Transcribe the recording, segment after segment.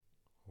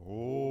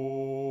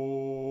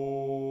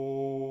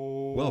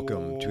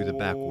Welcome to the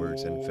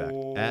Backwards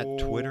Infect. At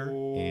Twitter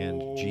and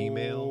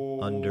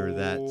Gmail, under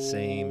that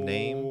same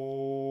name,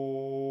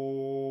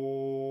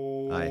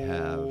 I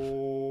have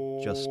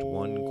just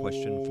one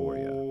question for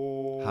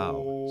you.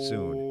 How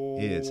soon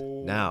is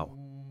now?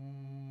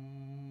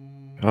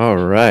 All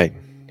right,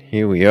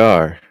 here we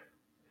are.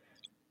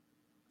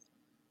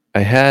 I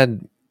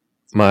had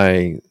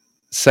my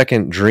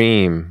second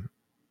dream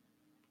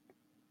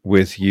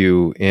with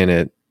you in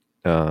it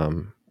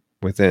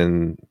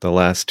within the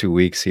last 2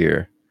 weeks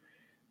here.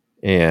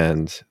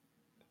 And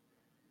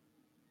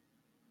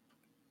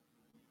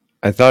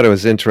I thought it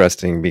was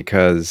interesting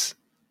because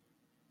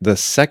the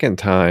second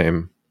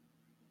time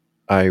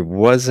I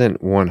wasn't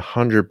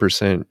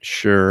 100%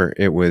 sure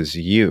it was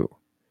you.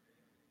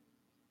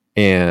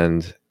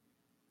 And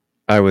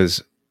I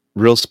was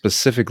real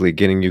specifically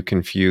getting you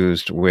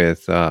confused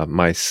with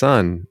my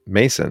son,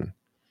 Mason.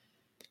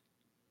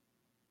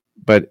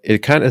 But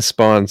it kind of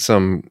spawned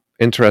some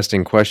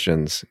interesting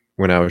questions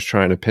when I was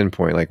trying to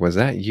pinpoint, like, was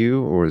that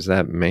you or was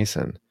that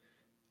Mason?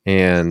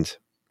 And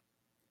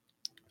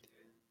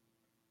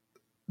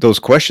those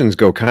questions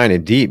go kind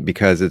of deep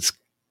because it's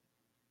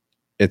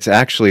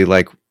actually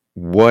like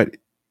what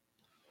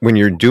when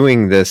you're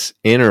doing this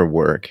inner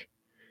work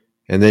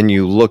and then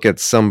you look at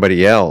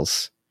somebody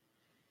else,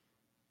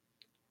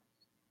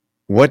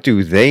 what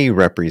do they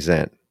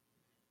represent?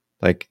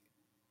 Like,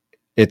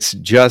 it's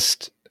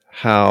just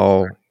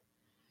how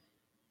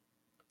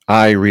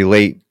I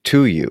relate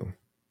to you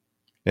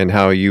and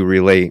how you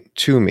relate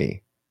to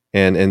me.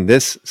 And in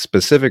this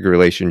specific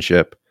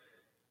relationship,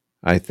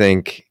 I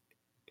think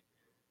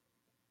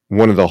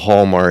one of the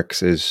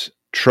hallmarks is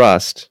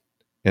trust,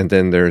 and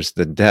then there's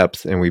the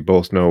depth, and we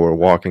both know we're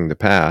walking the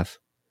path.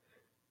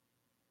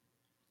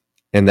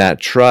 And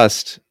that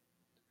trust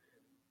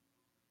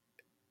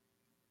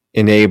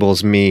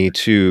enables me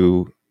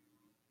to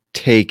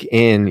take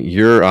in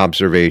your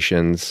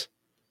observations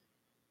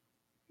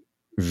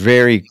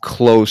very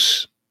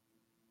close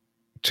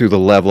to the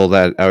level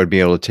that I would be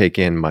able to take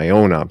in my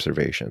own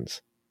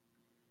observations.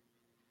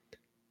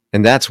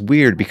 And that's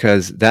weird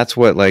because that's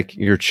what like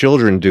your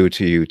children do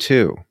to you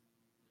too.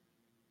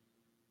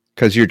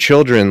 Because your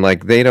children,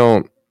 like,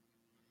 you're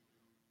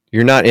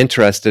not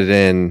interested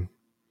in,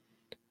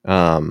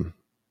 but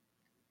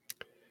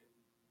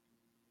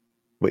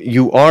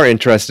you are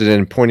interested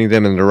in pointing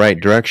them in the right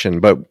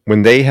direction. But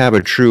when they have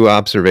a true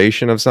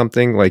observation of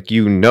something, like,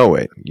 you know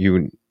it,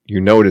 you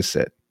notice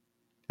it,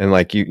 and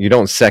like you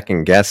don't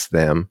second guess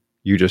them.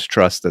 You just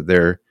trust that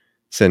they're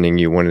sending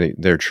you one of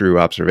their true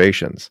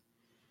observations.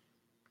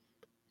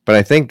 But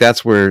I think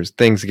that's where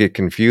things get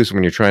confused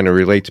when you're trying to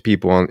relate to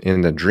people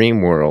in the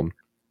dream world.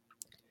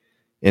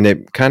 And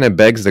it kind of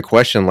begs the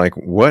question, like,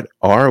 what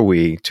are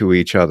we to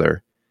each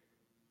other?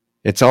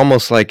 It's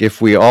almost like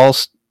if we all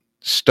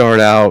start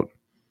out,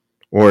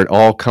 or it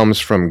all comes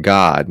from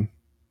God,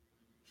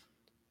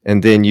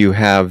 and then you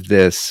have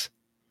this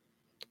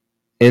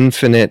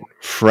infinite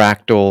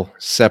fractal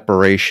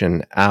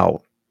separation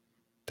out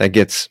that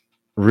gets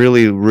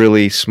really,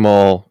 really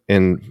small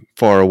in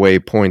far away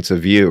points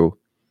of view.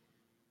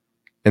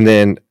 And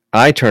then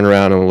I turn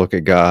around and look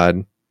at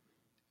God,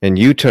 and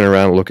you turn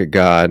around and look at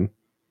God.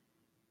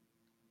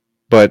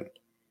 But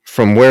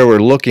from where we're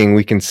looking,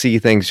 we can see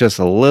things just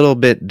a little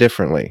bit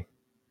differently.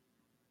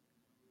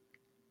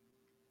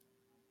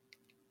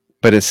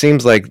 But it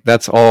seems like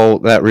that's all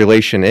that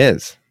relation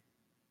is.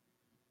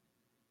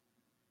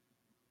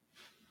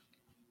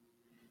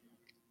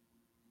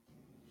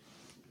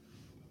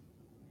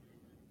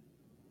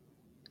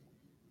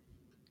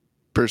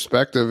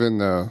 Perspective in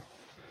the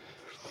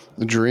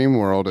dream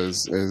world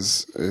is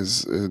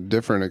a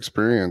different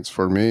experience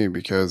for me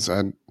because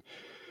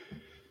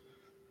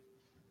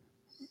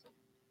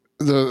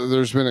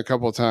there's been a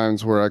couple of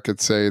times where I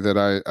could say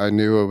that I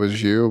knew it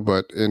was you,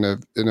 but in a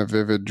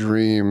vivid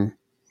dream,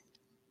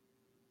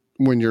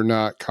 when you're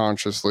not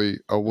consciously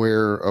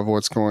aware of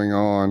what's going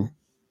on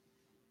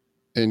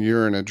and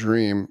you're in a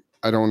dream,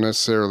 I don't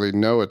necessarily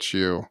know it's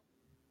you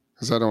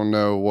because I don't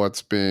know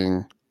what's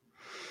being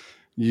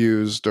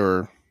used,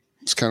 or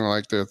it's kind of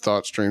like the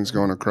thought streams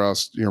going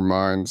across your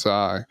mind's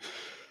eye.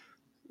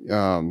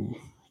 um,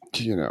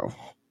 you know,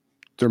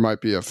 there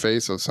might be a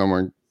face of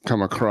someone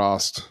come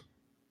across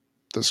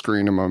the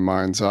screen of my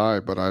mind's eye,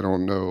 but I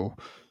don't know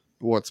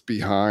what's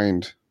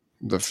behind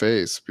the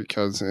face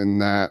because in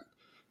that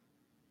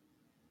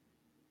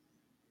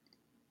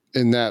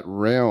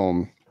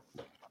realm,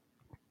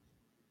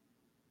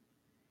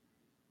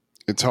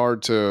 it's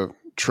hard to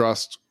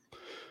trust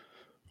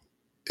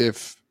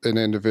if an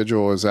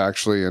individual is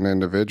actually an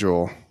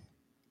individual.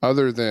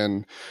 Other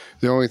than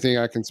the only thing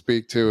I can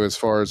speak to as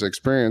far as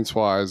experience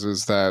wise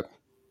is that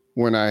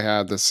when I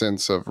had the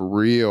sense of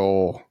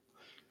real,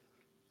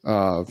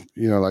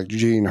 like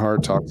Gene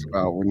Hart talks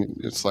about, when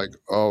it's like,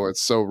 oh,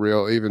 it's so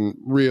real, even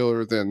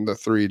realer than the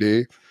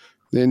 3D,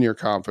 then your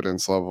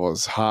confidence level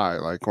is high.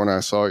 Like when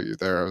I saw you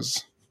there,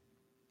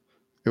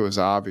 it was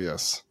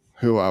obvious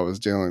who I was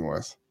dealing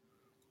with.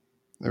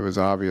 It was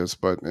obvious,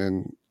 but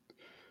in,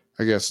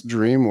 I guess,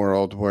 dream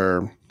world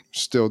where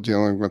still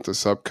dealing with the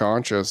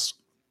subconscious.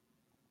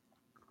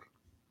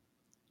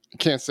 I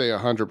can't say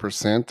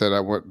 100%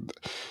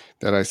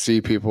 that I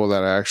see people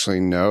that I actually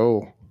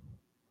know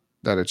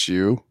that it's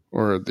you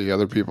or the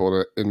other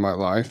people in my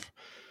life.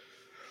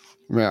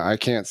 Man, I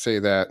can't say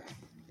that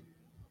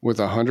with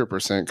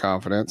 100%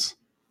 confidence.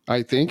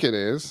 I think it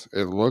is.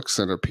 It looks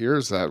and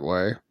appears that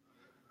way.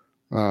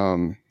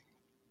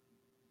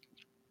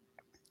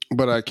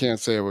 But I can't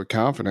say it with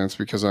confidence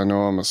because I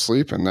know I'm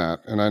asleep in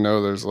that. And I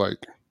know there's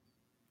like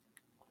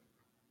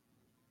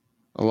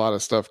a lot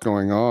of stuff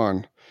going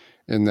on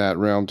in that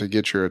realm to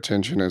get your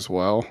attention as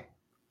well.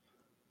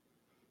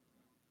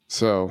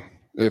 So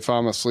if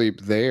I'm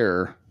asleep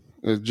there,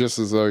 it's just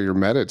as though you're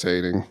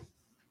meditating.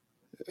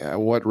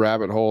 What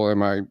rabbit hole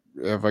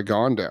have I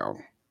gone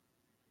down?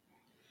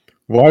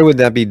 Why would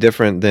that be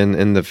different than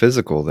in the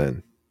physical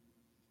then?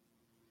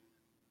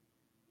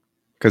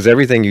 Because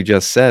everything you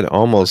just said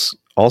almost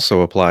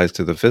also applies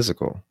to the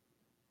physical.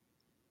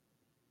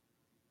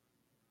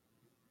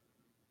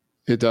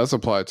 It does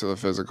apply to the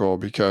physical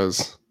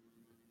because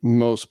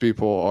most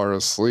people are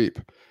asleep.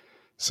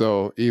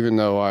 So even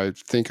though I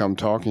think I'm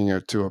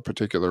talking to a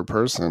particular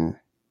person,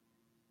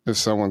 if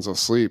someone's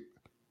asleep,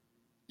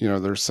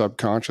 their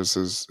subconscious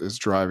is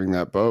driving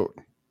that boat.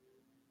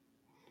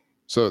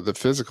 So the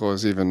physical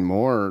is even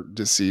more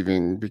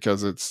deceiving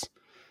because it's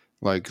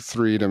like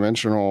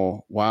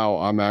 3-dimensional. Wow,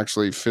 I'm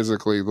actually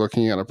physically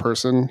looking at a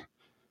person,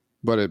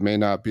 but it may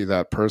not be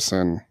that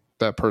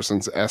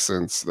person's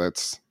essence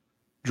that's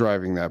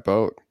driving that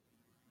boat.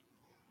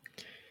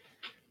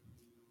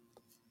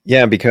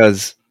 Yeah,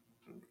 because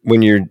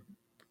when you're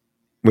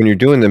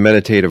doing the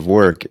meditative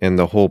work and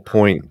the whole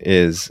point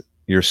is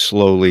you're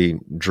slowly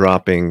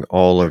dropping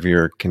all of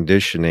your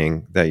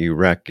conditioning that you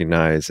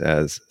recognize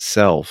as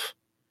self.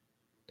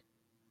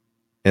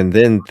 And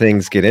then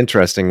things get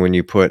interesting when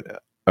you put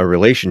a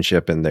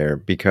relationship in there,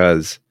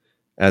 because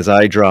as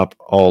I drop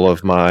all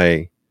of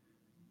my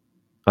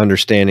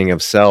understanding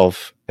of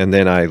self and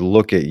then I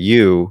look at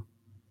you,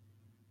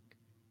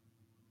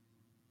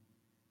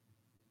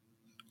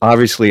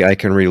 obviously I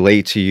can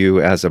relate to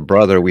you as a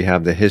brother. We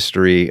have the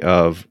history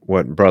of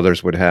what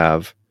brothers would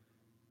have,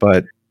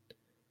 but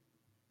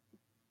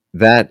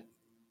that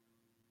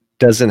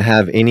doesn't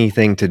have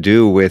anything to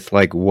do with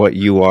like what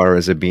you are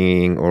as a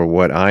being or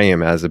what I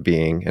am as a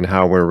being and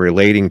how we're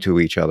relating to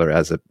each other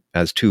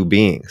as two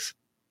beings.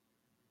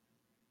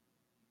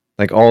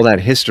 Like all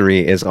that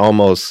history is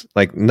almost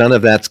like none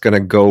of that's going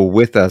to go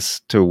with us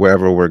to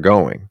wherever we're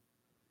going.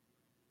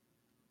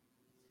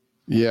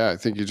 Yeah, I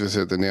think you just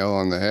hit the nail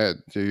on the head.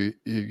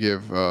 You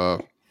give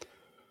a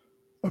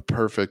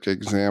perfect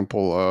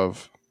example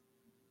of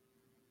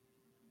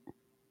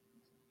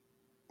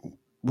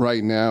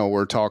right now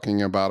we're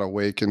talking about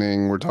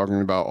awakening. We're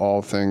talking about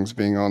all things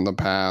being on the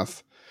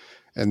path.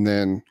 And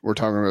then we're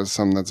talking about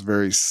something that's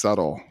very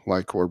subtle,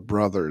 like we're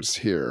brothers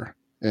here.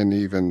 And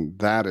even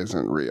that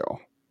isn't real.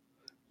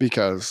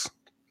 Because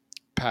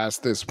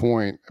past this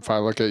point, if I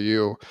look at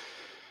you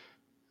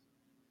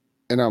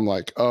and I'm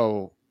like,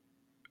 oh,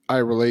 I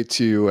relate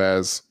to you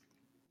as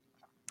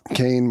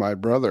Cain, my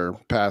brother,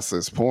 past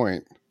this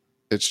point,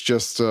 it's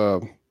just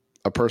a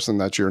person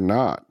that you're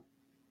not.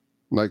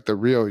 Like the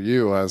real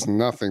you has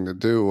nothing to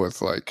do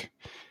with like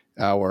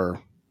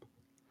our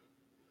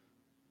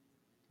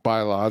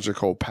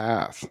biological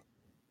path.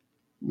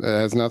 It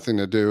has nothing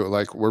to do,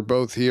 like we're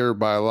both here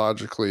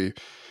biologically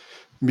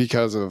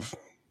because of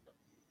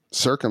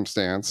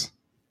circumstance,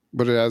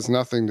 but it has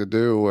nothing to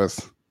do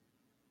with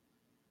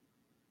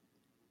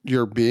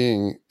your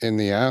being in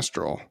the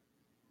astral.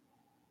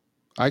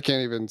 I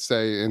can't even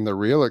say in the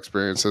real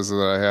experiences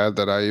that I had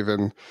that I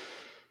even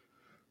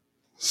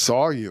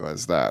saw you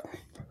as that.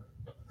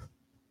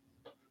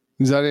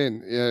 Because I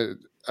didn't,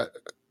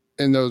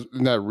 in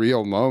that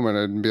real moment,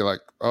 I'd be like,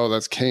 oh,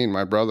 that's Cain,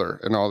 my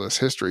brother, and all this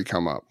history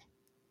come up.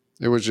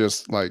 It was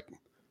just like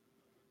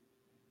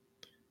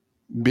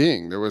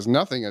being. There was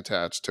nothing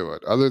attached to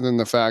it other than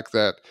the fact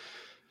that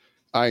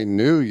I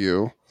knew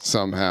you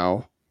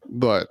somehow,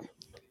 but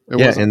it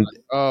wasn't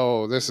like,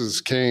 oh, this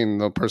is Cain,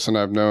 the person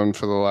I've known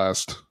for the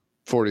last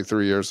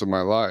 43 years of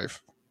my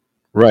life.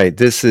 Right.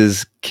 This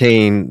is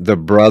Cain, the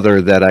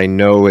brother that I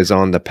know is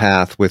on the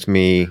path with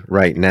me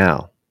right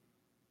now.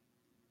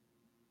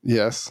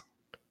 Yes.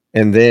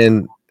 And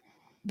then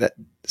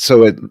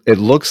so it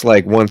looks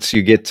like once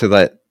you get to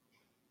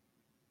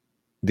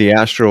the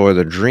astral or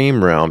the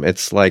dream realm,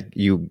 it's like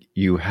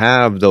you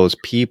have those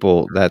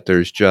people that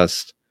there's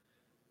just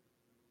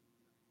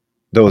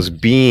those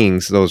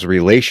beings, those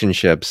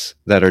relationships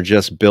that are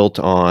just built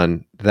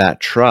on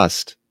that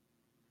trust.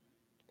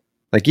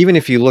 Like even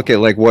if you look at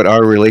like what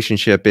our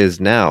relationship is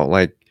now,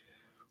 like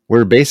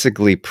we're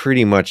basically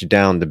pretty much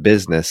down to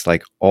business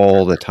like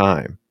all the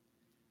time.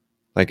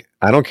 Like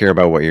I don't care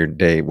about what your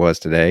day was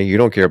today. You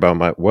don't care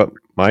about what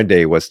my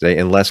day was today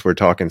unless we're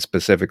talking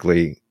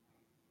specifically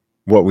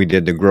what we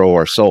did to grow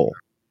our soul.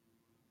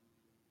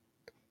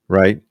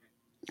 Right?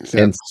 That's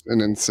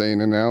an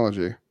insane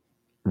analogy.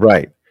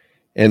 Right.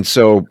 And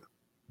so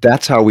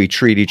that's how we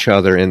treat each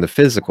other in the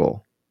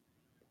physical.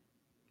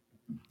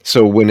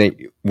 So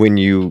when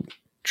you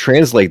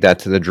translate that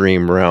to the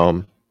dream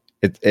realm,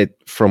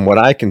 it from what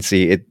I can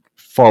see, it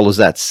follows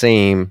that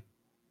same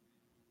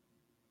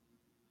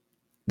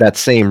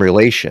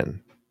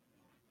relation,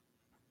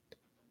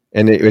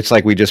 and it's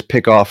like we just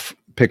pick up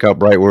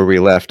right where we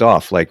left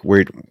off. Like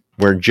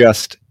we're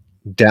just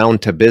down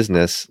to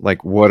business.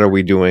 Like, what are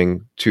we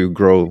doing to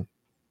grow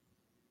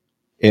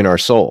in our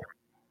soul?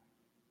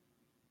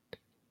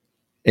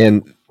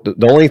 And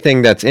the only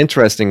thing that's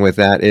interesting with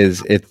that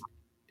is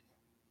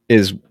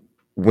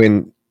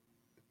when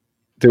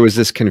there was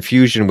this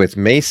confusion with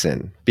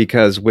Mason,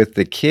 because with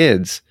the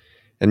kids,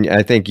 and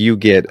I think you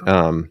get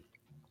a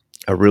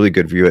really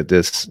good view at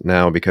this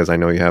now because I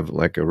know you have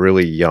like a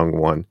really young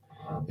one,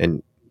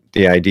 and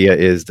the idea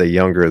is the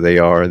younger they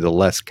are, the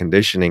less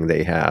conditioning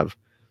they have.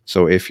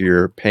 So if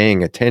you're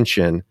paying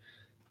attention,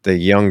 the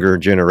younger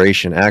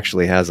generation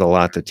actually has a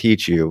lot to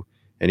teach you,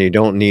 and you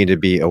don't need to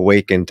be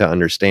awakened to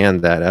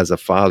understand that. As a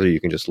father,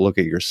 you can just look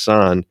at your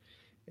son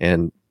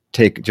and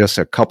take just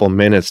a couple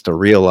minutes to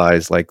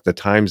realize, like, the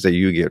times that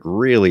you get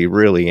really,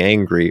 really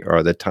angry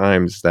are the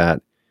times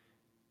that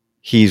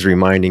he's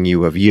reminding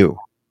you of you.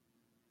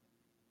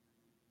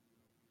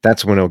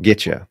 That's when he'll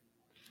get you.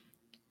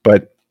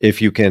 But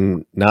if you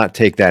can not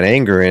take that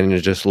anger in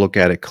and just look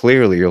at it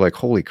clearly, you're like,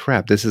 holy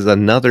crap, this is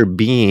another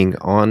being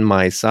on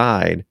my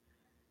side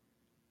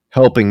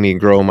helping me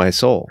grow my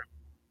soul.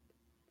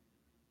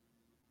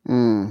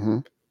 Mm-hmm.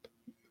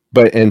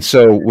 And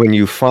so when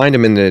you find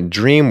them in the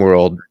dream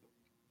world,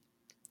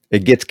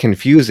 it gets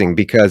confusing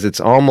because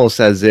it's almost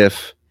as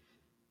if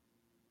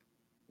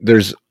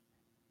there's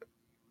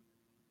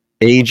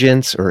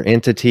agents or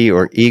entity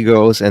or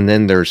egos, and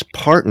then there's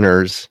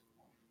partners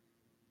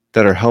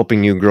that are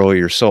helping you grow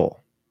your soul.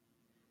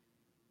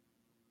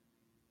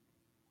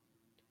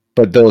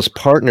 But those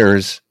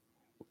partners,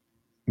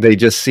 they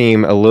just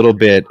seem a little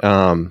bit,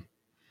 the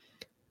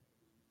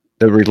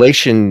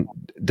relation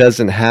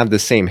doesn't have the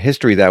same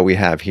history that we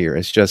have here.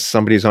 It's just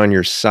somebody's on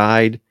your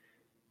side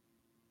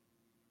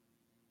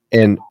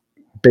and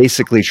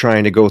basically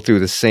trying to go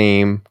through the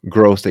same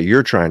growth that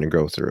you're trying to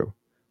go through.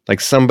 Like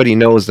somebody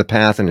knows the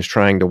path and is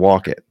trying to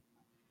walk it.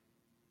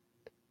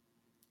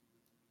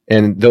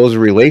 And those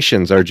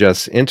relations are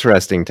just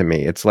interesting to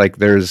me. It's like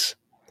there's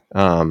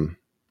a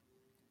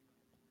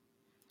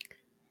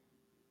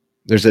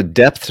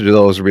depth to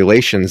those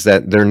relations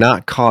that they're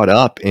not caught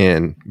up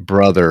in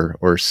brother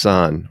or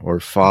son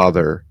or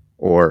father,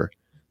 or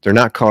they're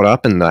not caught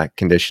up in that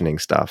conditioning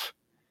stuff.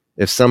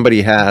 If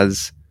somebody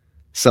has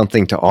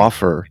something to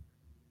offer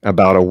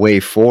about a way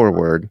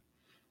forward,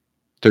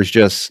 there's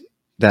just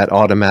that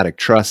automatic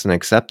trust and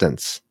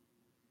acceptance.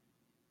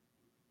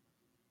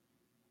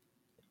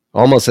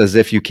 Almost as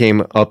if you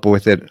came up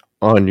with it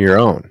on your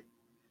own.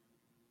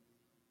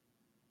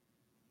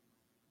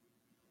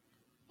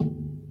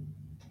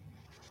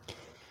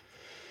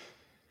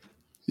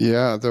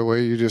 Yeah, the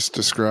way you just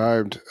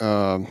described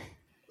our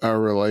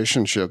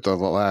relationship the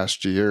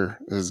last year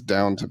is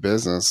down to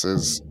business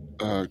is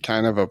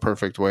kind of a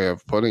perfect way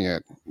of putting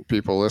it.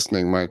 People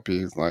listening might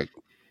be like,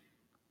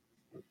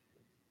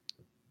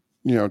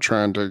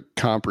 trying to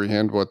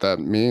comprehend what that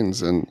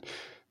means, and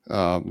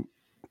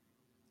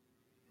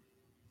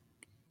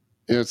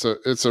it's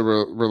a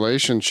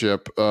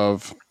relationship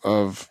of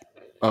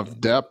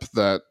depth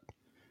that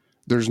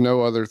there's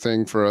no other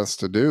thing for us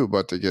to do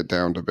but to get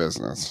down to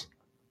business.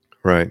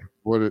 Right.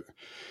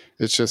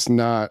 It's just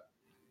not.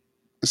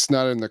 It's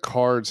not in the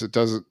cards. It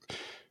doesn't.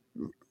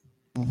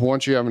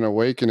 Once you have an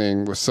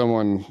awakening with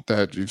someone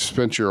that you've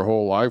spent your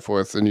whole life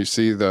with, and you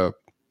see the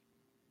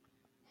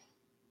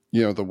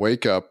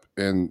wake up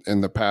and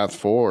the path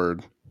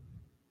forward,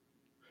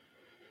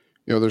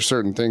 there's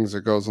certain things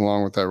that goes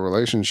along with that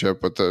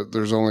relationship, but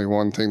there's only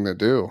one thing to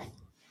do,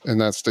 and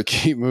that's to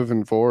keep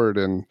moving forward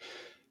and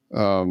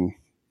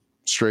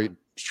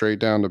straight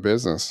down to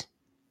business.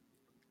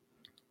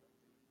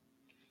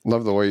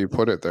 Love the way you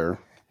put it there.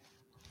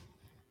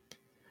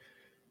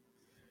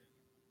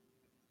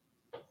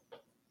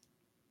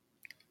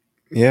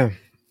 Yeah.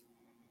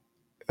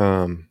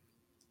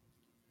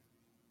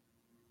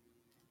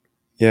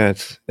 Yeah,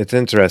 it's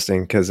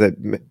interesting because it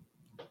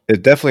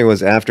definitely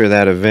was after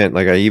that event.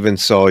 Like I even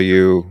saw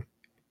you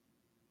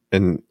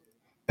in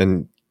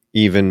an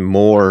even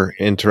more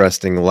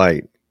interesting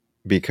light,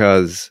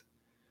 because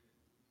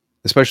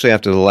especially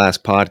after the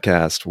last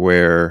podcast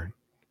where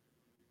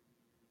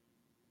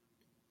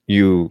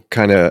you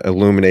kind of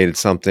illuminated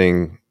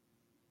something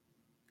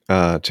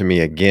to me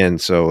again.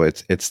 So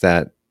it's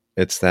that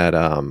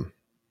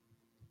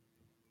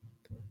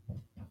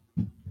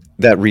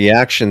that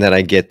reaction that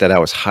I get that I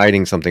was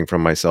hiding something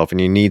from myself,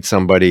 and you need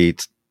somebody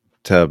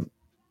to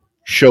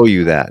show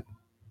you that.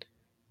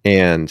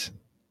 And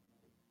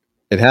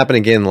it happened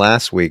again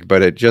last week,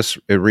 but it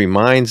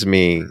reminds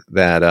me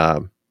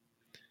that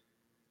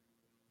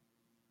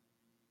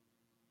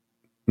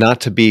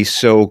not to be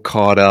so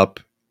caught up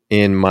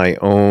in my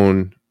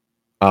own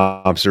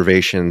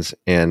observations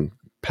and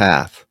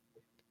path,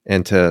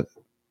 and to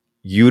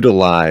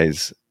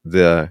utilize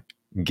the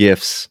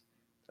gifts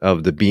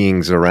of the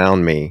beings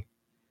around me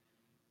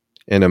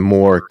in a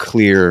more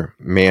clear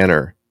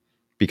manner,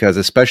 because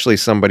especially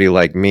somebody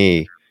like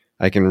me,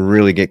 I can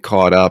really get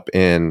caught up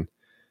in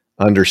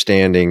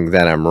understanding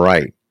that I'm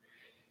right.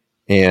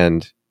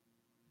 And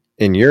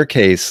in your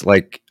case,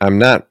 like, I'm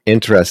not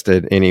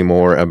interested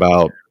anymore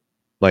about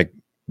like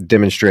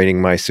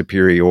demonstrating my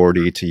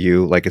superiority to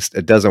you. Like,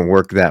 it doesn't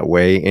work that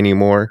way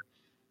anymore.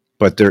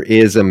 But there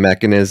is a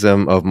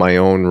mechanism of my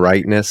own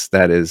rightness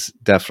that is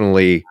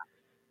definitely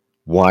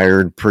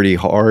wired pretty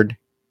hard.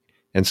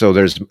 And so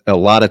there's a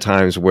lot of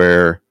times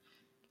where,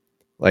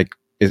 like,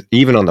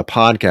 even on the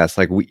podcast,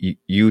 like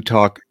you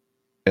talk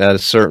a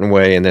certain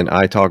way and then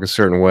I talk a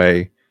certain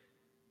way.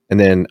 And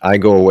then I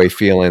go away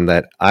feeling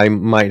that I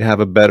might have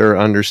a better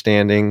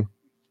understanding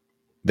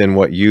than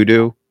what you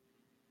do.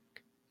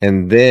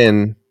 And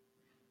then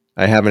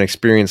I have an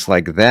experience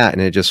like that,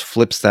 and it just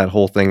flips that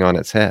whole thing on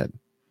its head.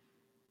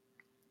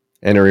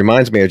 And it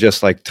reminds me of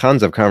just like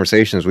tons of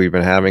conversations we've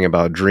been having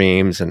about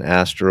dreams and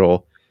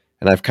astral.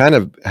 And I've kind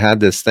of had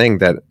this thing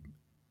that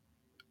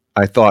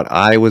I thought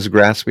I was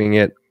grasping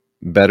it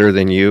better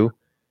than you.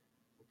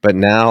 But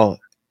now,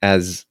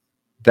 as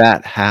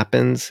that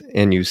happens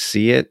and you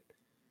see it,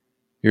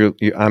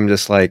 I'm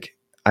just like,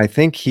 I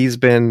think he's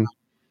been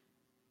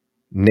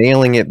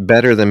nailing it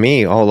better than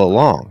me all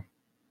along.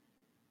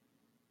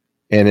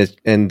 And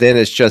then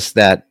it's just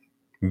that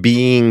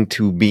being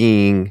to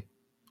being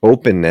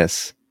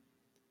openness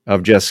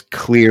of just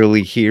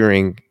clearly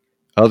hearing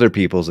other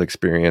people's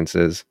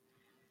experiences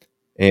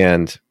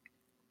and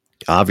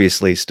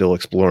obviously still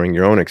exploring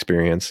your own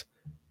experience.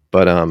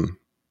 But I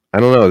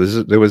don't know.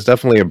 There was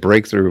definitely a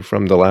breakthrough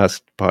from the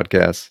last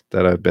podcast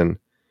that I've been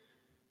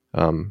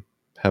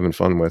having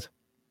fun with.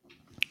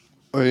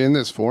 In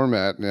this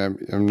format,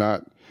 I'm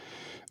not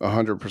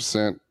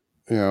 100%,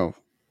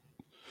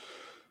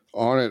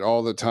 on it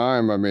all the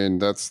time. I mean,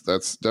 that's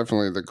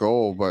definitely the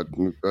goal, but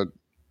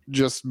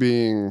just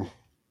being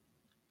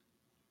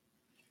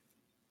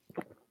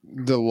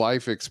the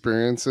life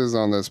experiences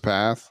on this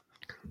path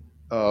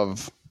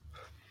of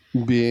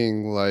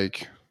being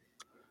the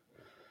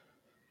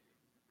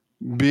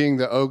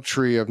oak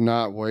tree of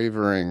not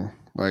wavering,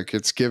 like,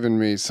 it's given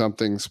me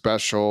something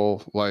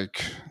special,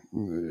 like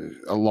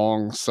a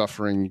long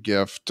suffering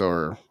gift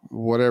or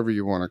whatever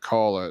you want to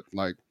call it,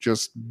 like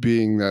just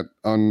being that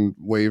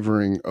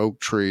unwavering oak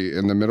tree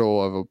in the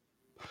middle of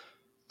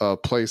a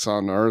place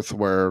on earth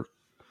where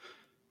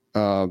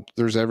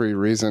there's every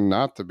reason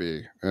not to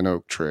be an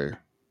oak tree.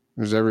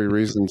 There's every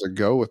reason to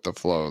go with the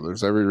flow.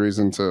 There's every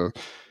reason to.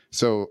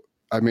 So,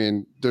 I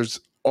mean,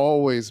 there's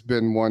always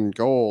been one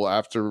goal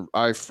after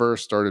I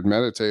first started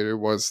meditating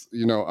was,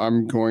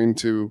 I'm going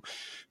to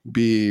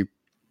be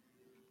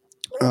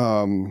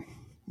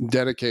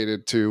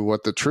dedicated to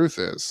what the truth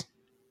is.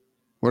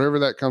 Whatever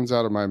that comes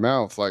out of my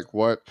mouth, like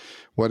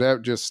whatever,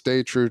 just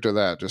stay true to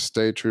that. Just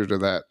stay true to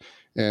that.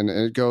 And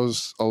it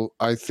goes,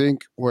 I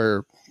think,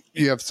 where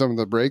you have some of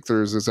the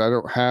breakthroughs is I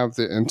don't have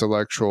the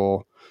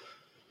intellectual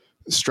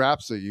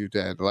straps that you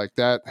did. Like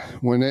that,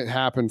 when it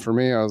happened for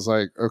me, I was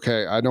like,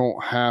 okay, I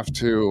don't have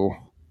to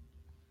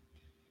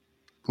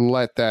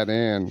let that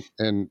in.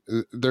 And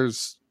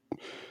there's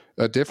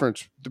a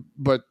difference,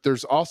 but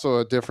there's also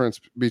a difference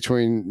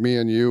between me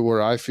and you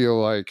where I feel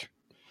like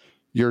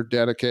your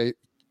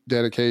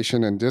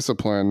dedication and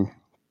discipline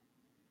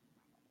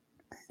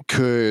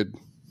could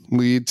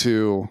lead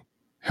to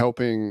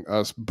helping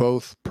us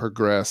both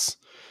progress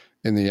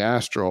in the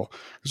astral.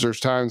 Because there's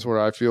times where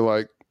I feel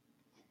like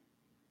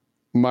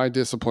my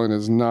discipline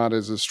is not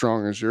as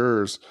strong as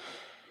yours,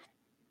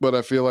 but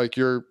I feel like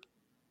you're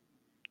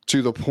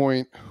to the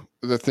point,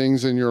 the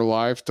things in your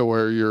life to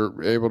where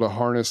you're able to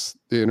harness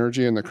the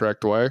energy in the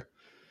correct way.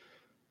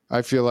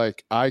 I feel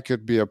like I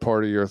could be a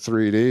part of your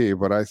 3D,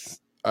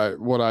 but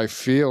what I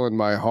feel in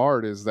my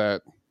heart is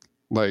that,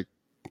 like,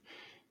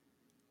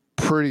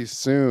 pretty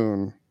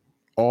soon,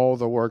 all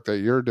the work that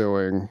you're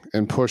doing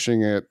and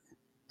pushing it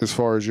as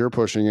far as you're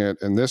pushing it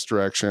in this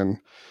direction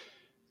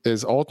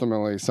is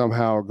ultimately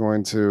somehow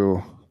going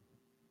to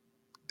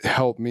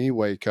help me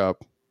wake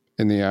up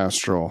in the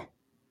astral.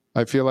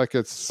 I feel like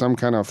it's some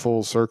kind of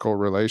full circle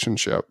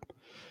relationship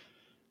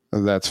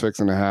that's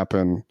fixing to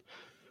happen.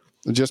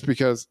 Just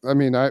because, I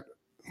mean,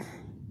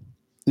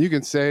 you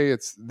can say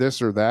it's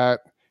this or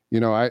that.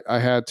 I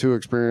had 2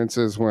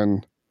 experiences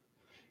when,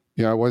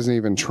 I wasn't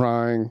even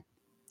trying.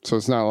 So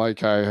it's not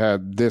like I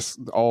had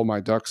all my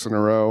ducks in a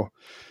row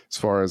as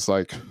far as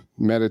like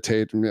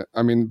meditate.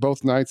 I mean,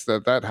 both nights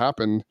that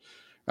happened,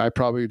 I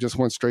probably just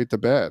went straight to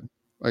bed.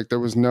 Like there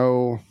was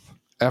no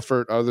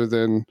effort other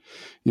than,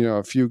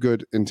 a few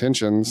good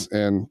intentions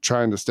and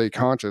trying to stay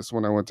conscious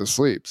when I went to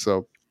sleep.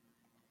 So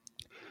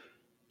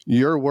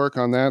your work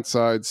on that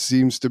side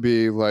seems to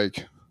be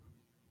like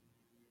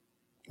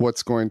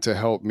what's going to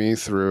help me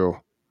through,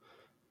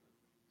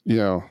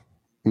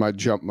 my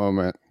jump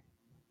moment.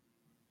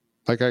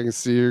 Like I can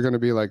see you're going to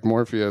be like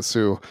Morpheus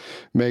who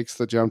makes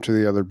the jump to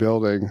the other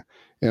building,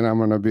 and I'm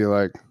going to be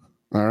like,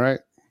 all right,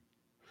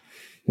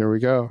 here we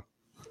go.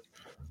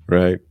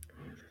 Right.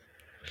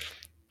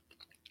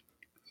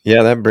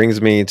 Yeah, that brings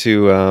me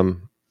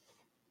to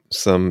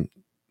some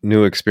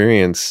new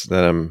experience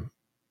that I'm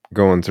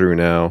going through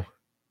now.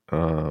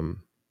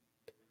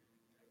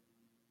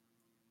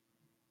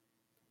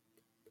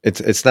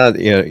 It's not,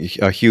 you know,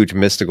 a huge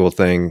mystical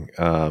thing,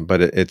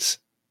 but it's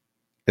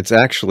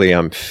actually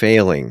I'm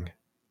failing,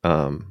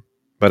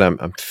 but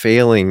I'm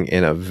failing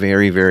in a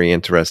very, very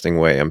interesting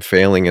way. I'm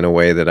failing in a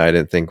way that I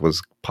didn't think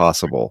was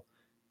possible,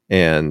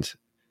 and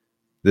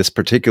this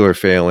particular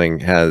failing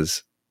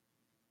has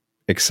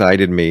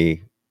excited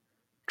me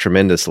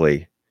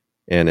tremendously,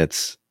 and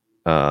it's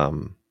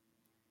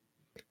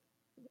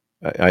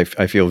I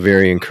feel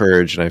very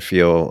encouraged, and I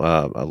feel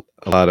a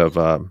lot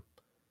of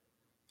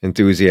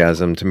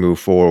enthusiasm to move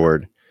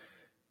forward.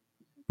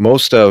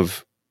 Most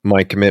of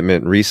my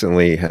commitment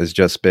recently has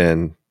just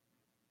been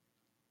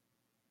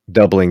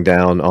doubling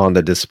down on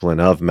the discipline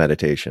of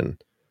meditation.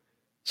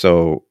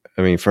 So,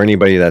 I mean, for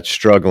anybody that's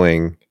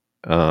struggling,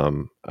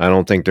 I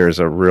don't think there's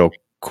a real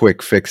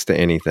quick fix to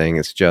anything.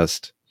 It's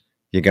just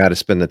you got to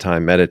spend the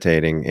time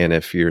meditating. And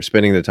if you're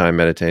spending the time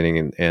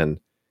meditating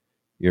and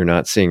you're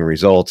not seeing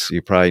results,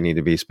 you probably need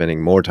to be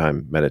spending more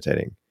time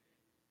meditating.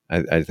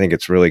 I think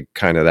it's really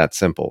kind of that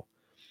simple.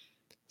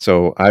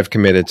 So I've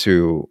committed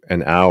to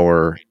an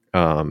hour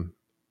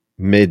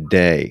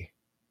midday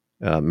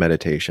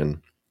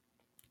meditation.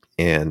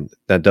 And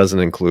that doesn't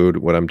include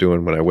what I'm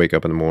doing when I wake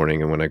up in the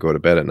morning and when I go to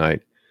bed at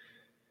night.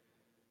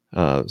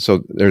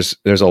 So there's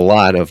a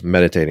lot of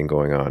meditating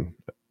going on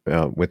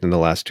within the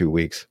last 2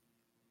 weeks.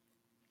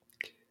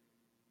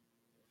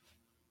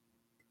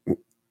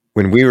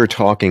 When we were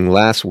talking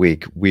last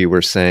week, we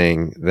were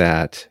saying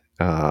that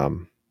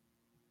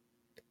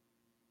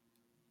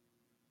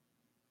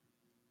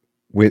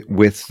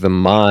with the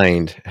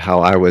mind, how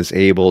I was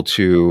able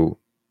to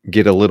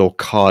get a little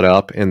caught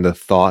up in the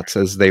thoughts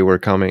as they were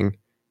coming,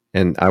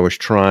 and I was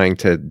trying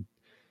to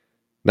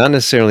not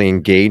necessarily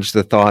engage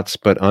the thoughts,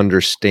 but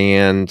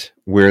understand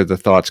where the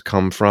thoughts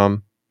come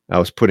from. I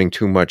was putting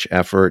too much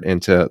effort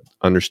into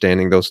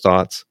understanding those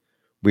thoughts.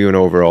 We went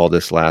over all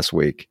this last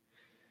week,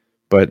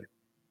 but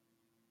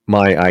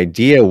my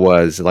idea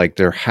was like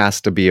there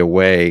has to be a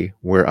way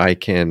where I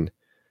can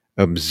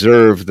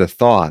observe the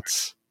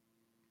thoughts,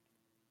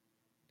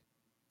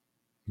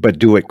 but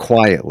do it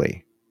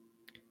quietly.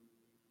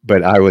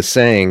 But I was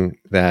saying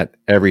that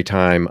every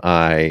time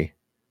I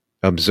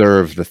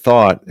observe the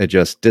thought, it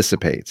just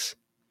dissipates.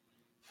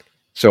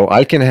 So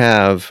I can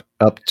have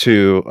up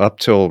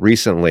till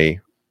recently,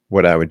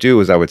 what I would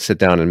do is I would sit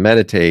down and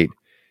meditate.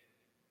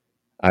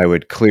 I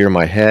would clear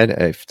my head.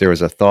 If there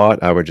was a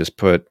thought, I would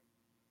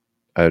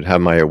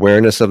have my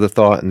awareness of the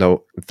thought, and the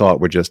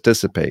thought would just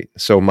dissipate.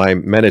 So my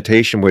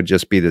meditation would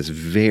just be this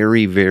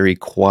very, very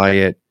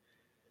quiet,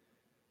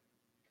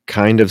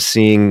 kind of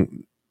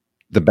seeing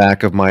the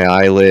back of my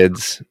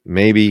eyelids,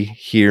 maybe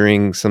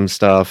hearing some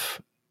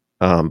stuff,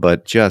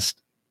 but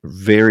just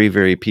very,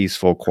 very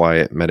peaceful,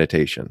 quiet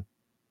meditation.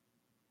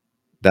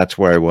 That's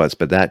where I was,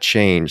 but that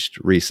changed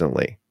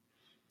recently.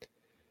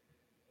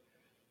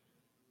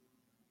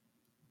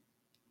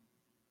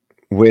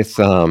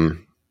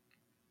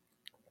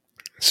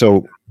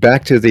 So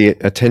back to the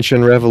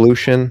attention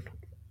revolution,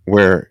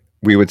 where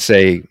we would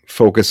say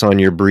focus on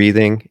your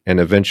breathing,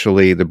 and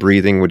eventually the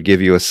breathing would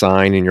give you a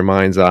sign in your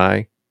mind's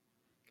eye.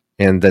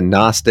 And the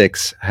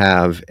Gnostics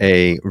have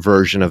a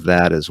version of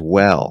that as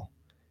well,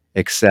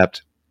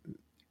 except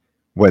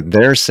what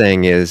they're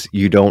saying is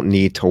you don't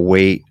need to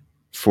wait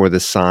for the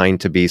sign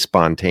to be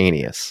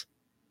spontaneous.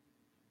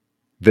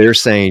 They're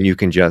saying you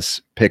can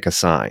just pick a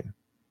sign.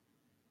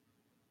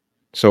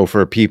 So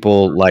for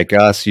people like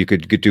us, you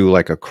could do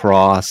like a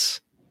cross,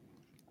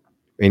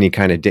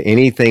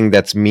 anything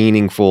that's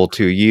meaningful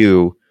to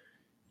you.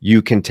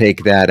 You can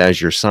take that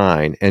as your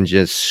sign and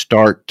just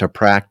start to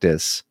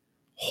practice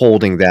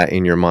holding that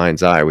in your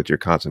mind's eye with your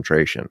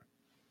concentration.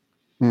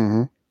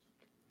 Mm-hmm.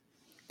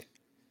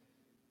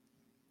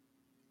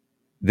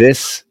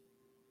 This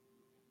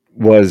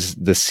was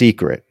the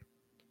secret.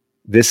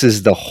 This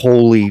is the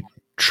holy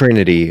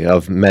trinity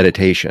of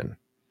meditation.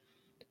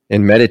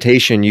 In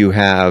meditation, you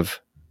have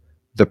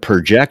the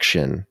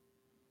projection,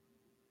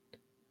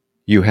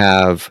 you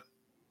have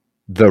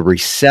the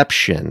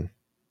reception,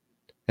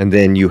 and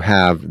then you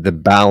have the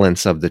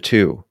balance of the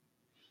two.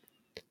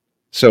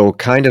 So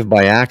kind of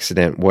by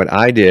accident, what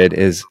I did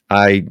is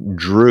I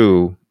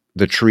drew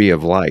the tree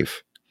of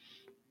life.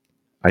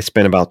 I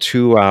spent about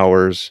 2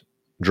 hours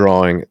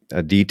drawing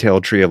a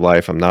detailed tree of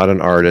life. I'm not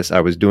an artist.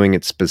 I was doing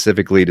it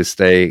specifically to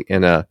stay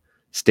in a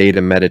state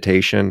of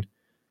meditation,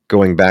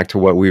 going back to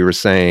what we were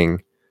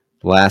saying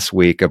last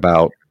week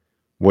about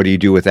what do you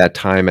do with that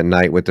time at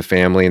night with the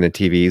family and the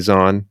TV's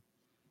on.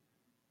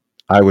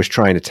 I was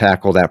trying to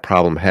tackle that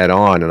problem head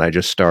on, and I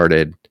just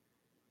started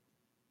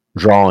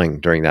drawing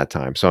during that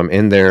time. So I'm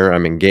in there,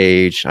 I'm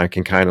engaged, I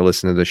can kind of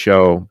listen to the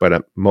show,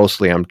 but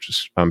mostly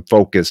I'm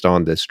focused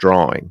on this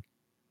drawing.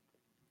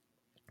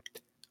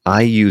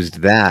 I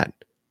used that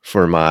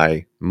for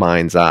my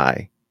mind's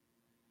eye.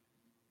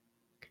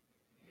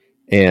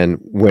 And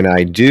when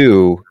I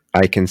do,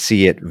 I can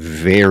see it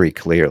very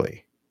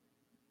clearly.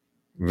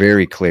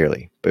 Very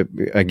clearly. But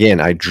again,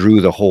 I drew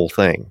the whole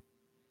thing.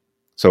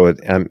 So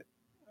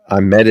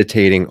I'm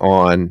meditating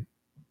on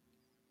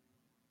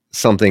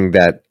something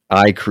that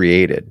I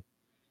created.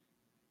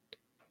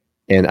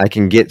 And I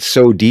can get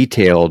so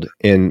detailed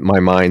in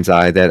my mind's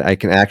eye that I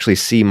can actually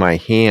see my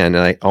hand,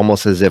 and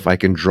almost as if I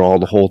can draw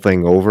the whole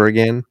thing over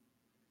again.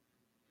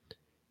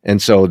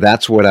 And so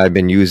that's what I've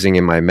been using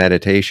in my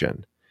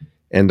meditation.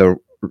 And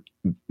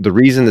the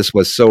reason this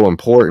was so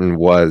important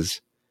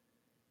was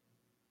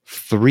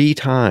 3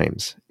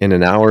 times in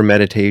an hour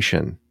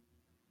meditation,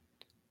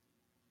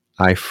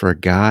 I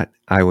forgot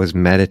I was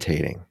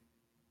meditating.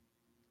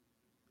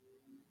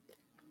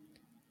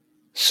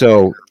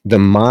 So the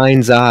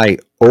mind's eye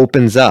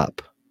opens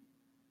up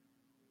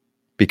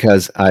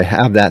because I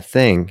have that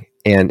thing,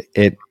 and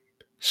it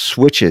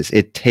switches.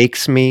 It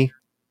takes me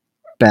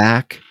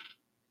back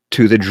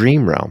to the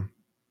dream realm.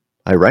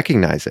 I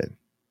recognize it.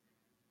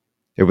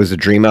 It was a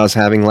dream I was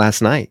having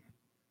last night.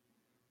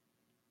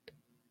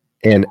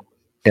 And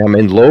I'm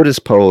in lotus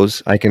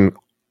pose. I can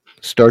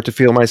start to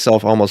feel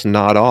myself almost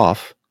nod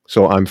off.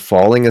 So I'm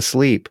falling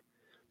asleep,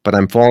 but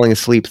I'm falling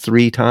asleep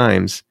 3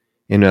 times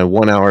in a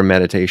 1-hour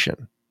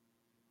meditation.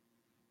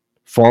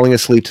 Falling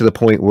asleep to the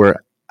point where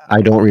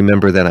I don't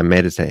remember that I'm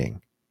meditating.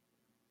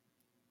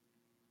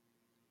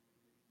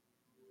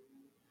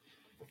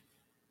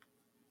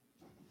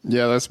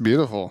 Yeah, that's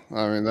beautiful.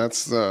 I mean,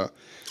 that's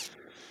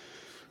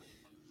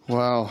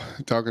wow.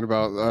 Talking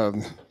about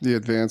the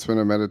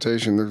advancement of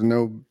meditation, there's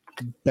no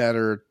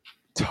better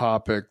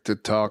topic to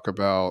talk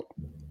about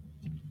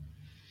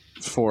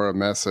for a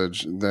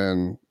message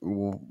than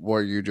what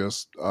you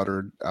just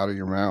uttered out of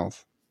your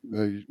mouth.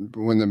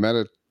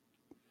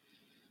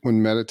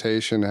 When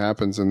meditation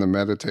happens and the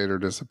meditator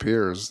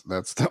disappears,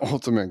 that's the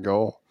ultimate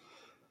goal.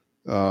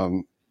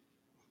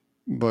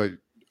 But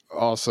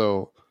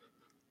also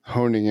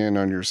honing in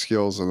on your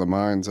skills of the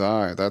mind's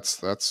eye,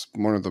 that's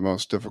one of the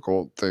most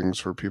difficult things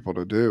for people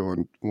to do,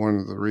 and one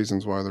of the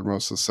reasons why they're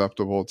most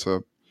susceptible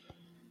to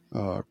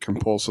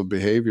compulsive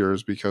behavior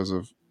is because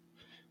of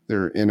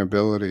their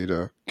inability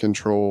to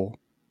control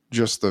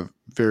just the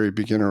very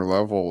beginner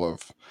level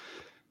of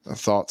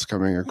thoughts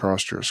coming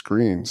across your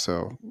screen.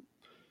 So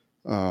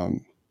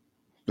that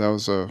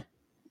was a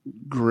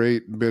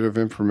great bit of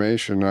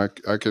information. I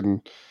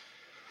can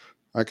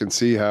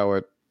see how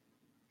it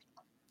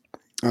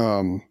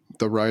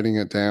the writing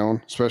it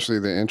down, especially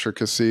the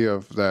intricacy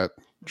of that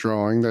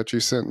drawing that you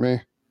sent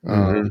me,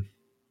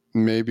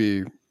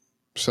 maybe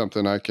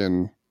something I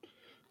can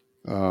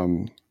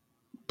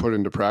put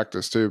into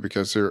practice too,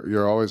 because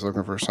you're always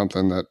looking for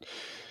something that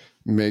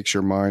makes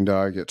your mind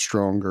eye get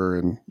stronger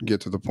and get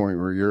to the point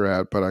where you're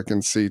at. But I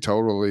can see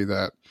totally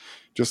that,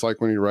 just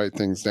like when you write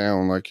things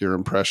down, like your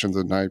impressions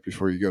at night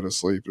before you go to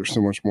sleep, they're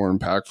so much more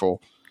impactful.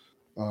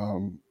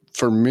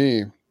 For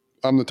me,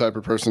 I'm the type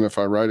of person, if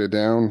I write it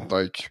down,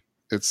 like,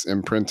 it's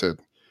imprinted.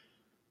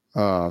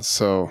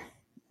 So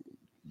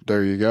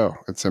there you go.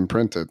 It's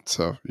imprinted.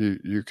 So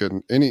you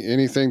can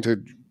anything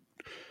to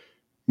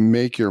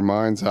make your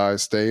mind's eye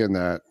stay in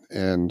that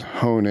and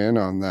hone in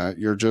on that.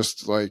 You're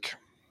just like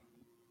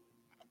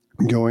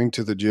going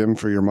to the gym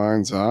for your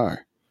mind's eye.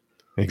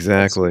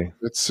 Exactly.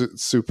 It's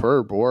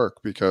superb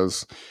work,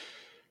 because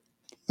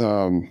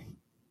if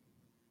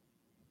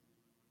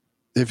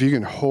you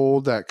can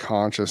hold that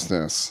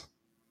consciousness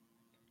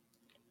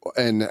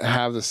and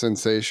have the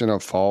sensation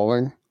of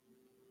falling,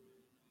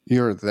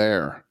 you're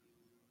there.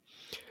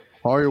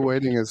 All you're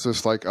waiting is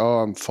just like, oh,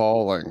 I'm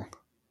falling.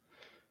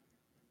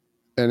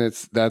 And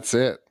that's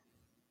it.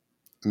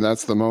 And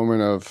that's the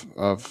moment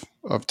of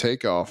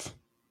takeoff,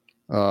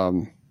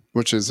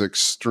 which is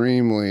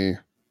extremely,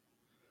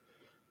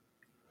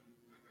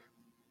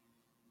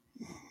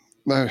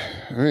 I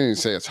don't even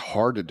say it's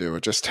hard to do.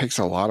 It just takes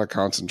a lot of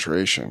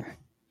concentration.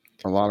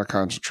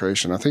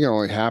 I think it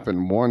only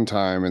happened one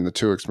time in the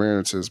 2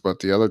 experiences, but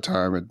the other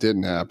time it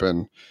didn't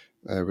happen.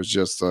 It was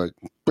just like,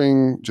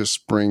 bing, just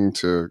spring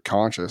to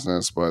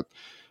consciousness. But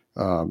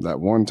that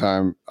one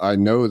time, I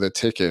know the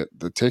ticket.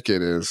 The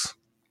ticket is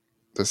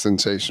the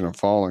sensation of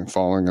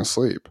falling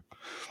asleep.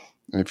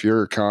 And if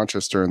you're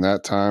conscious during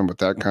that time with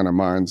that kind of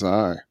mind's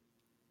eye,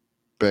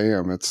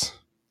 bam,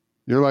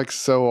 you're like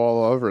so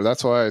all over.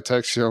 That's why I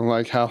text you. I'm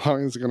like, how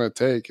long is it going to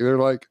take? They're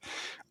like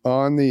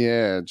on the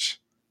edge.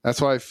 That's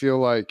why I feel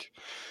like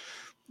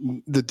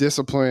the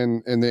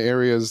discipline in the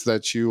areas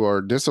that you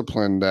are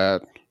disciplined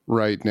at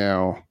right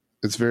now,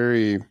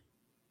 you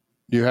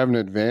have an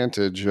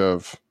advantage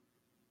of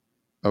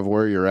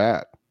where you're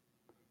at.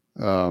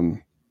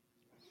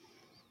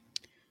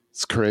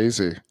 It's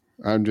crazy.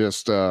 I'm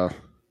just, I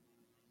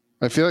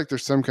feel like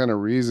there's some kind of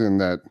reason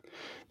that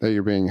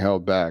you're being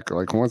held back.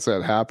 Like, once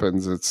that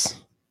happens, it's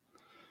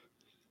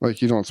like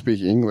you don't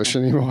speak English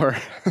anymore.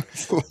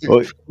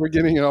 Like, we're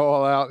getting it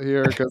all out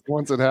here, because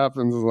once it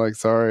happens, it's like,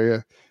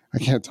 sorry, I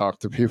can't talk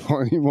to people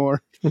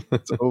anymore.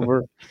 It's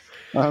over.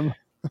 Well,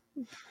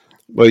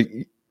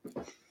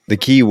 the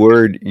key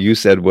word you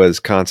said was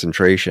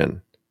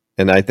concentration.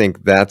 And I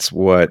think that's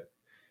what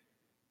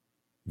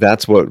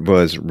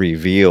was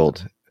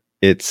revealed.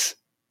 It's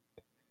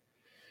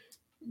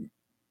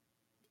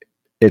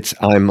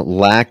I'm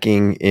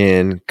lacking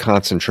in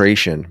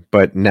concentration,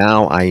 but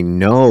now I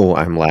know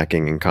I'm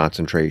lacking in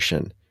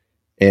concentration.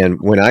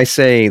 And when I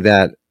say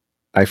that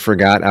I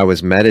forgot I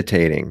was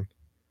meditating,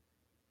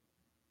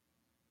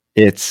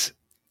 it's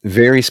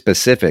very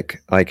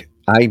specific. Like,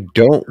 I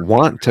don't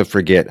want to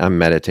forget I'm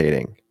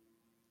meditating.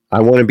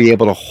 I want to be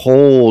able to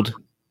hold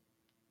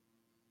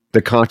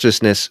the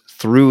consciousness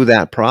through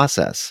that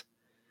process.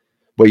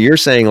 What you're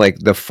saying, like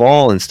the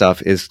fall and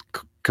stuff, is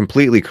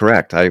completely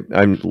correct. I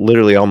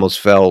literally almost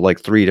fell like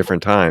 3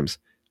 different times.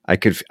 I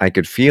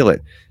could feel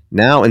it.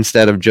 Now,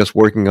 instead of just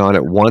working on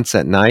it once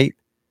at night,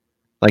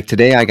 like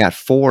today I got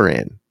 4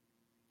 in.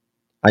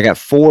 I got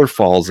 4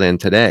 falls in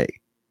today.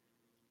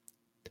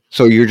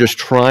 So you're just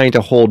trying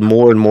to hold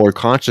more and more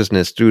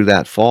consciousness through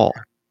that fall,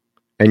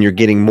 and you're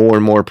getting more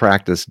and more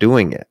practice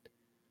doing it.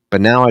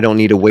 But now I don't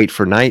need to wait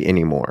for night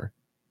anymore.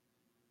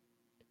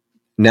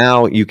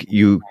 Now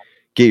you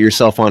get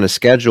yourself on a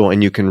schedule,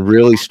 and you can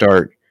really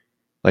start,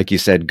 like you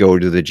said, go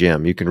to the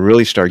gym. You can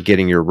really start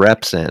getting your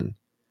reps in.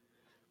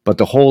 But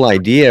the whole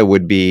idea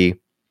would be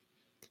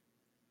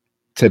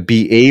to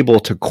be able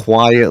to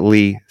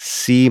quietly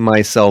see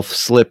myself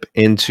slip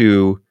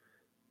into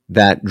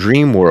that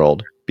dream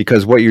world,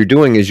 because what you're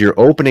doing is you're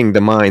opening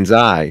the mind's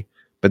eye,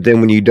 but then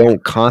when you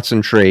don't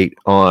concentrate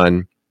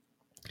on,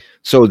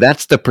 so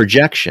that's the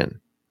projection.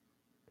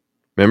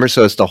 Remember,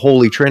 so it's the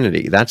Holy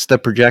Trinity. That's the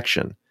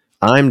projection.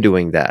 I'm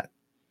doing that.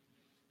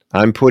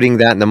 I'm putting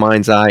that in the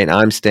mind's eye and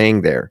I'm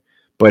staying there.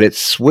 But it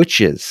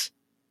switches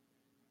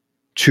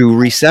to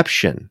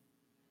reception.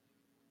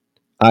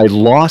 I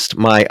lost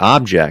my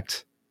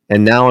object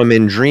and now I'm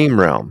in dream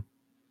realm.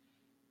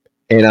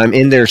 And I'm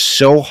in there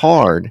so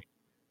hard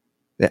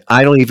that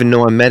I don't even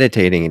know I'm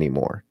meditating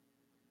anymore.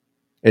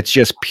 It's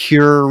just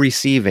pure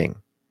receiving.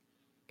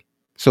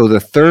 So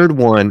the third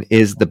one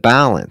is the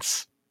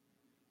balance,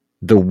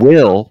 the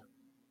will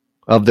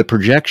of the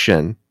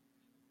projection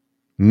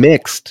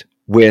mixed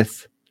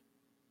with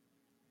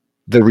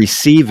the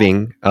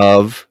receiving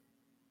of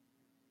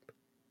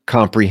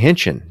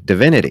comprehension,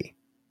 divinity.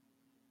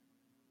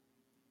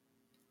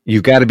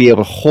 You've got to be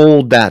able to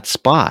hold that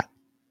spot.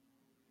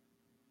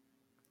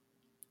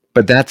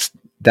 But that's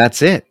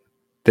it.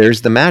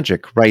 There's the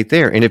magic right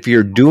there. And if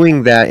you're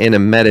doing that in a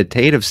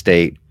meditative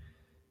state,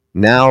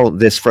 now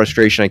this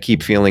frustration I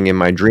keep feeling in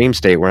my dream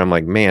state where I'm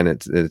like, man,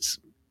 it's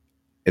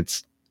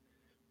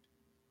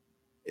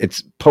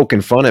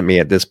poking fun at me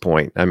at this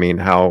point. I mean,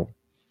 how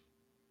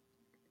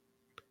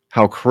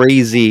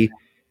crazy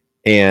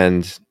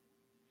and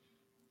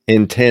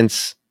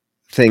intense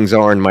things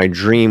are in my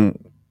dream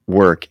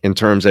work in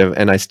terms of,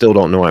 and I still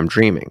don't know I'm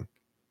dreaming.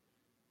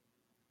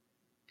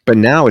 But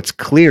now it's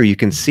clear, you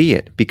can see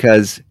it,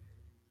 because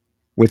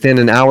within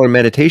an hour of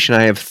meditation,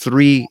 I have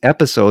 3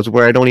 episodes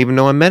where I don't even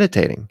know I'm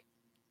meditating.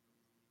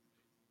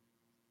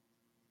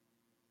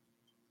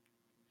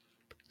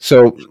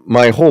 So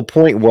my whole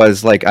point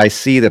was, like, I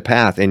see the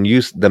path, and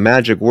use the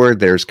magic word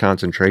there is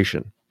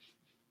concentration.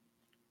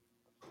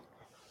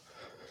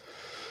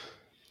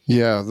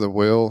 Yeah, the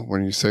will,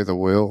 when you say the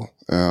will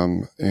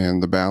and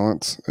the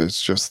balance,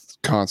 it's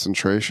just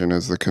concentration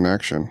is the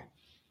connection.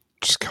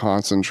 Just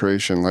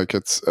concentration. Like,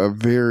 it's a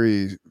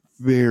very,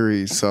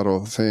 very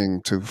subtle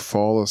thing to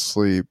fall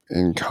asleep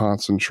and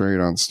concentrate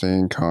on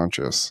staying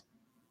conscious.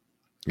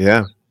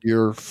 Yeah.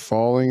 You're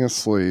falling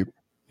asleep,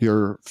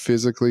 you're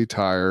physically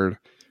tired,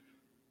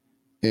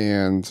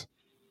 and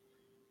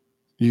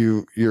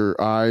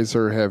your eyes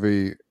are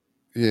heavy,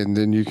 and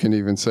then you can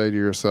even say to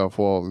yourself,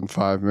 well, in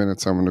 5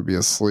 minutes I'm going to be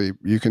asleep.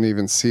 You can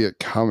even see it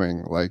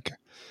coming, like,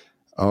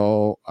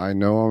 oh, I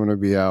know I'm going to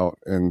be out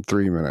in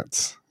 3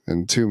 minutes,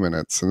 in 2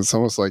 minutes. And it's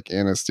almost like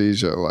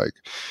anesthesia, like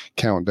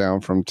count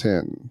down from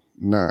 10,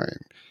 9,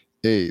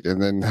 8,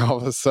 and then all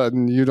of a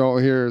sudden you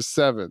don't hear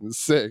 7,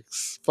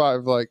 6,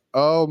 5, like,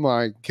 oh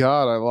my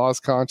God, I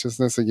lost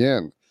consciousness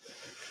again.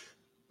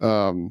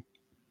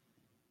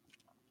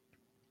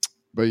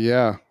 But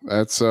yeah,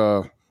 that's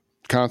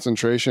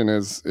concentration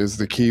is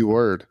the key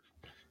word.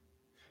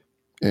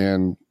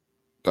 And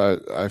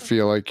I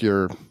feel like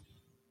you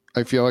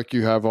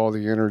have all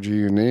the energy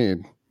you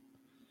need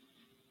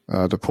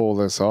to pull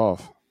this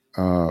off.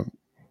 I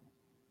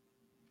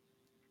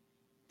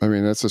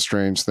mean, that's a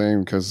strange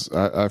thing, because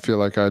I feel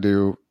like I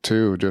do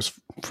too, just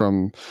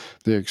from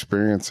the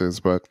experiences.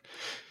 But,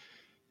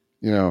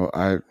 you know,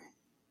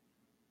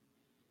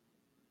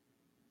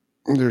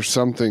 there's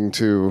something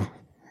to,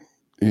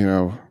 you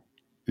know,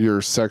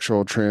 your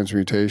sexual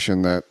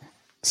transmutation that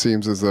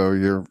seems as though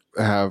you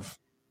have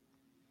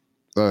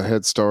a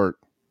head start.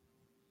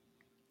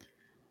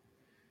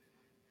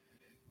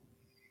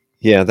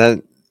 Yeah,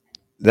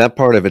 that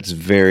part of it's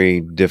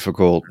very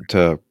difficult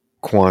to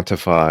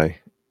quantify.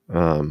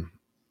 I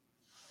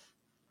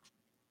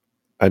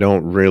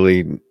don't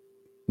really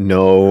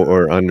know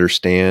or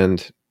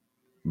understand,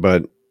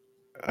 but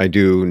I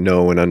do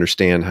know and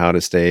understand how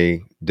to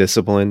stay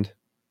disciplined.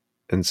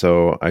 And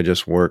so I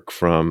just work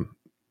from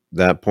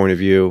that point of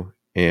view.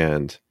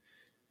 And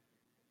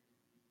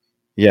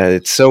yeah,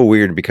 it's so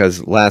weird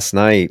because last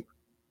night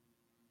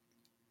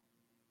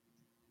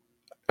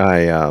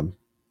I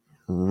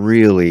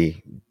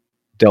really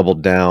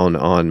doubled down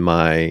on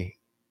my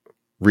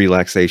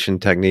relaxation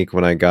technique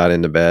when I got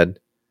into bed.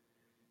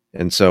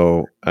 And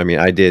so, I mean,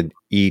 I did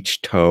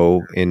each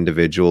toe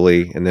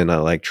individually, and then I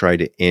like tried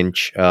to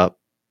inch up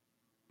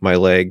my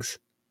legs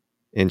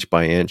inch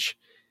by inch.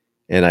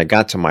 And I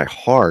got to my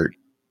heart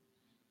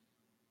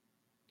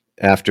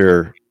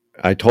after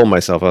I told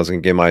myself I was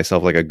going to give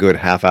myself like a good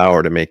half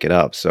hour to make it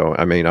up. So,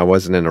 I mean, I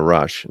wasn't in a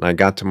rush. And I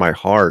got to my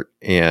heart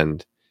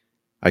and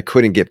I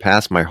couldn't get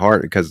past my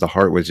heart because the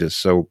heart was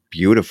just so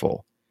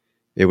beautiful.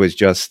 It was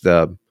just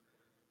the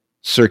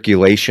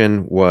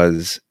circulation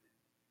was,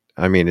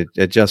 I mean,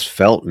 it just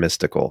felt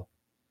mystical.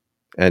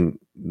 And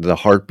the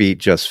heartbeat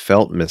just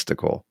felt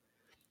mystical.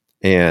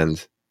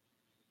 And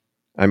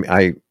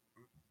I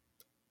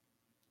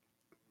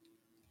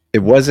it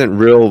wasn't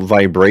real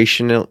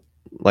vibrational,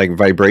 like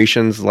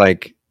vibrations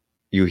like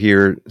you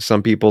hear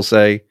some people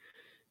say.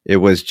 It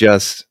was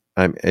just,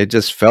 it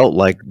just felt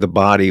like the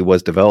body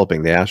was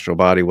developing, the astral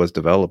body was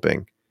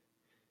developing.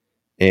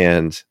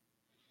 And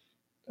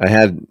I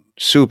had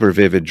super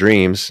vivid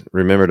dreams,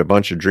 remembered a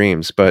bunch of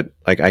dreams, but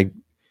like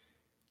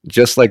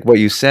just like what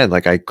you said,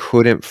 like I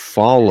couldn't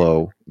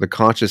follow the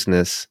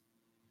consciousness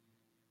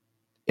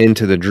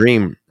into the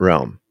dream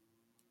realm.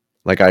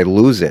 Like I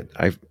lose it.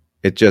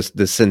 It just,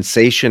 the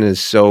sensation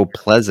is so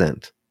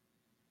pleasant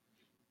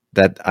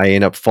that I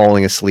end up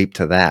falling asleep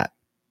to that.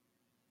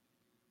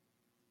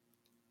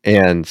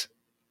 And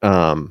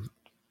go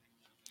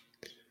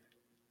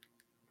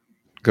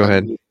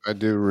ahead. I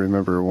do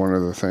remember one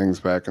of the things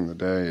back in the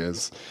day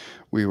is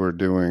we were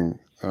doing,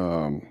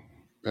 and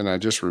I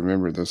just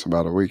remembered this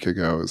about a week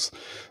ago, is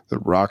the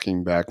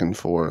rocking back and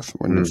forth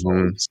when you're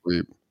falling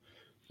asleep.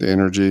 The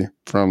energy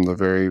from the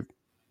very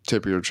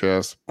tip of your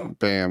chest,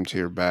 bam, to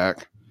your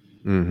back.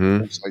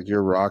 It's like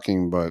you're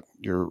rocking, but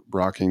you're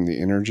rocking the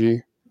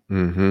energy.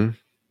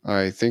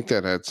 I think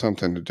that had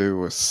something to do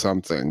with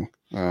something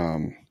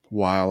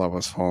while I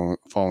was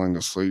falling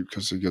asleep,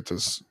 because you get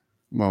this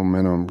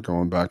momentum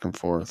going back and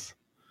forth.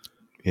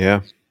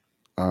 Yeah.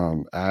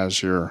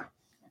 As you're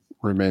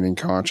remaining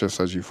conscious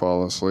as you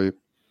fall asleep.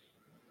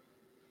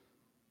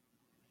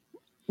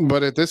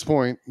 But at this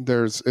point,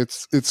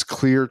 it's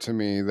clear to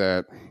me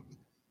that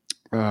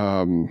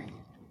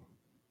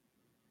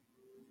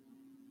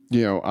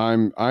you know,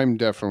 I'm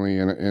definitely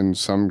in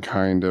some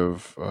kind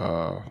of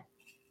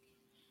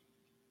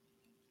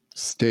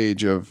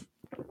stage of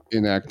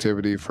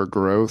inactivity for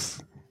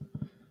growth.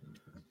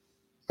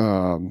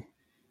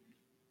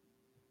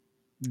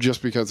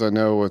 Just because I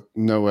know with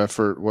no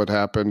effort what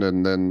happened,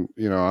 and then,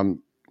 you know,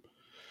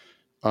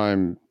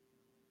 I'm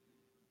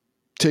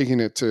taking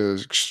it to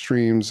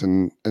extremes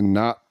and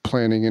not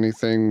planning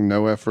anything,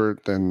 no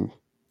effort, and,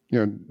 you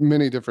know,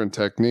 many different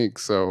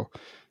techniques. So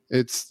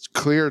it's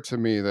clear to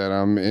me that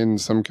I'm in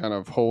some kind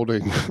of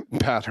holding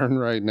pattern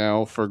right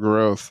now for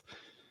growth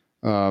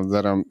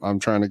that I'm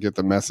trying to get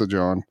the message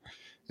on,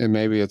 and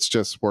maybe it's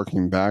just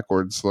working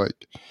backwards,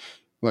 like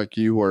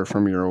you were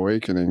from your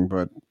awakening.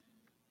 But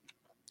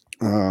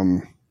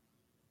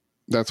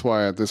that's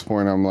why at this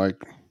point I'm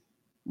like,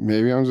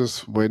 maybe I'm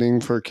just waiting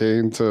for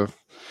Kane to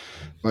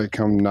like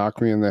come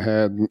knock me in the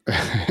head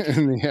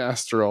in the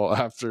astral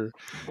after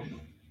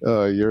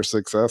you're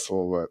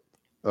successful.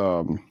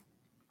 But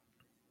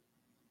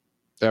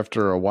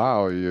after a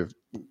while,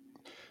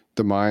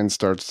 the mind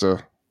starts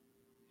to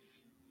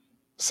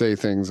say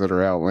things that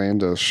are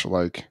outlandish,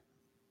 like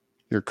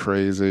you're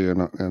crazy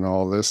and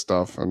all this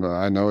stuff. And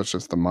I know it's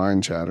just the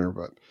mind chatter,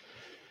 but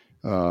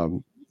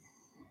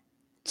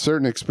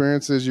certain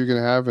experiences you can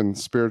have in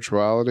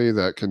spirituality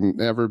that can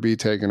never be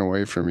taken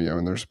away from you.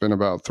 And there's been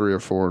about 3 or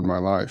 4 in my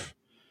life.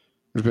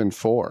 There's been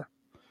 4.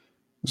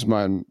 There's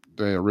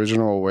the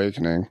original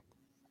awakening.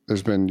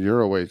 There's been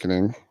your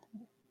awakening.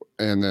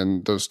 And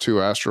then those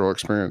 2 astral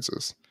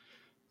experiences.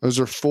 Those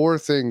are 4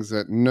 things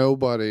that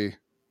nobody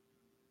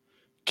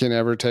can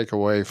ever take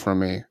away from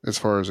me as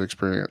far as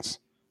experience.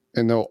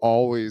 And they'll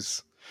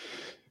always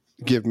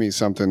give me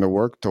something to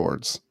work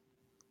towards.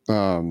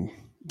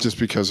 Just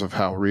because of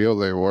how real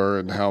they were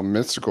and how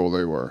mystical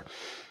they were.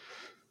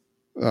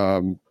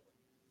 But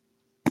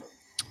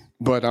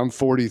I'm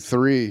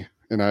 43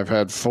 and I've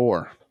had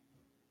 4.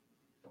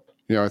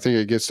 You know, I think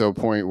it gets to a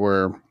point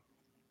where,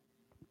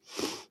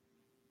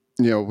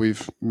 you know,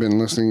 we've been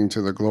listening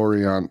to the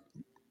Glorion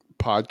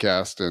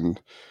podcast,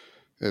 and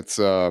it's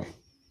got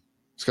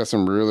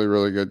some really,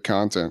 really good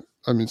content.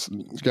 I mean, it's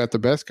got the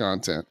best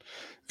content.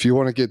 If you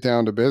want to get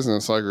down to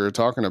business, like we were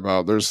talking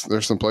about, there's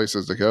some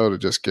places to go to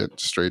just get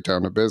straight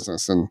down to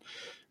business. And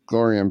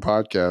Glorion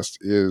podcast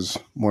is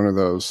one of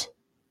those.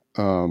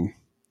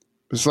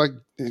 It's like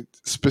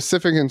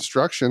specific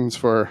instructions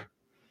for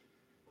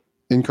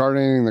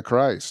incarnating the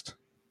Christ.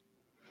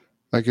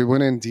 Like it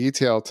went in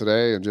detail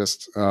today, and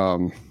just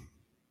the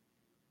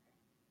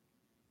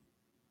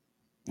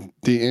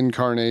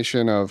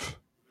incarnation of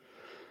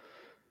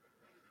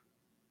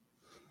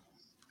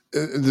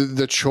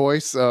the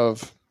choice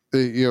of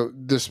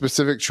the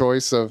specific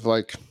choice of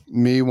like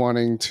me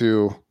wanting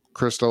to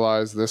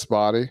crystallize this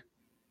body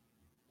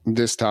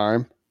this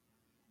time,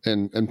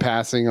 and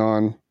passing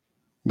on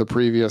the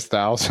previous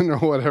 1,000 or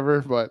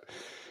whatever, but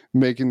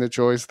making the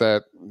choice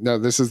that no,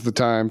 this is the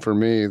time for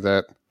me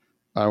that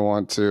I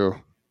want to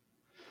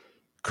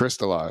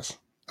crystallize.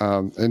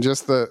 And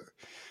just I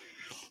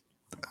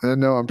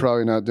know I'm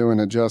probably not doing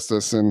it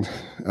justice, and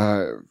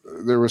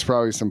there was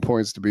probably some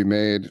points to be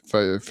made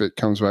if it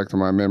comes back to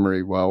my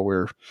memory while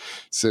we're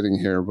sitting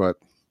here, but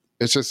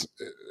it's just,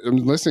 I'm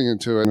listening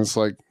to it and it's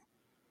like,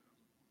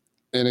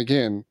 and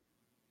again,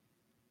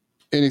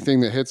 anything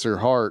that hits your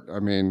heart, I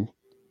mean,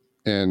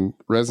 and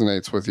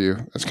resonates with you,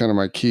 that's kind of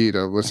my key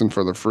to listen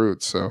for the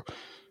fruits. So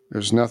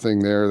there's nothing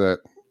there that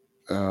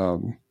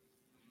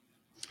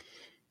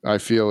I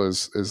feel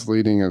is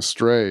leading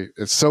astray.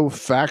 It's so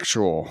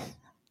factual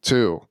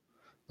too.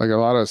 Like a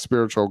lot of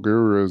spiritual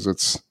gurus,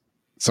 it's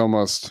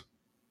almost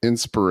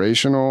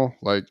inspirational,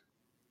 like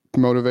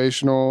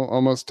motivational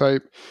almost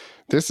type.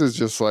 This is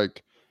just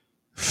like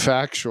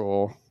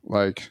factual.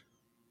 Like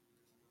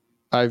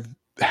I've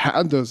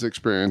had those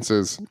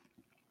experiences,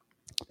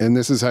 and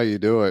this is how you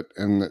do it,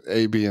 and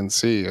A, B, and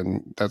C,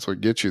 and that's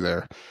what gets you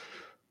there.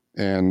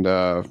 And it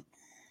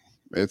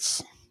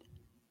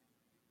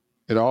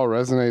all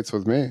resonates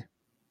with me.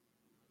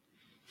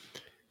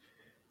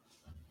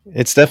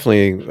 It's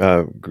definitely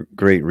a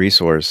great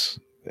resource.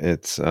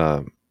 It's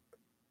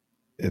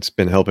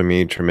been helping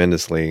me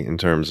tremendously in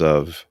terms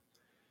of,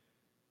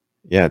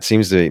 it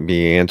seems to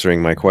be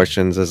answering my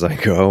questions as I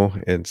go.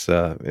 It's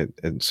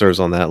it serves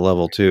on that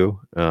level too.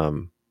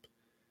 With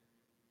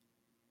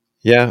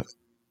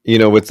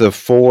the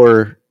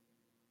four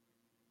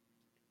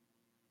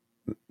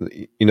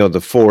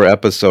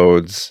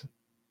episodes,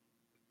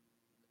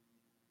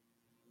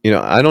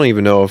 I don't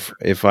even know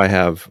if I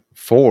have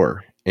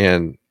four,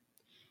 and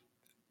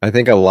I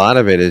think a lot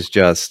of it is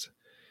just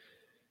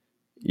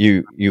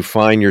you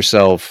find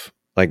yourself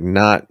like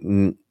not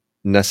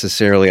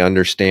necessarily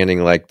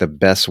understanding like the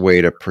best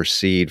way to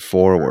proceed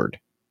forward,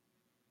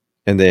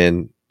 and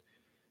then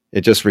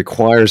it just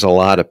requires a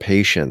lot of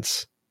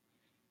patience,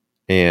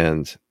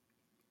 and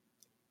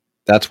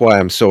that's why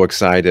I'm so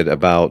excited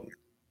about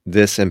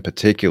this in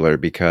particular,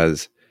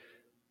 because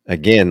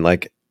again,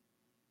 like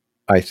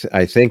I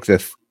think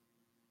that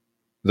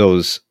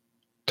those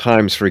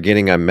times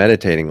forgetting I'm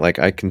meditating, like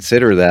I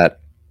consider that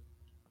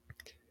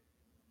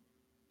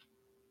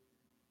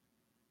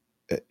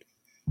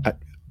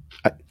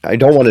I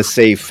don't want to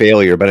say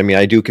failure, but I mean,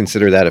 I do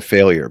consider that a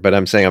failure, but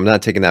I'm saying I'm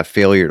not taking that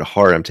failure to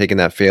heart. I'm taking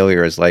that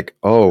failure as like,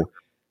 oh,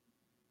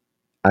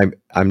 I'm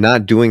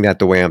not doing that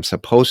the way I'm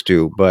supposed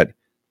to, but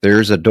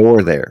there's a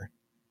door there.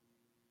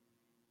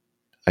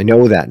 I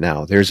know that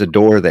now. There's a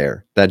door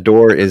there. That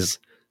door is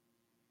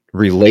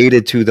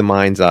related to the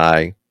mind's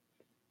eye.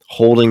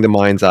 Holding the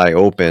mind's eye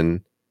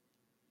open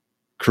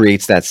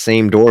creates that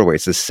same doorway.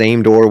 It's the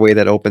same doorway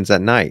that opens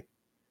at night.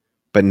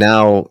 But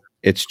now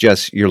it's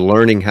just you're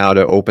learning how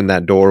to open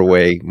that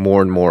doorway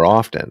more and more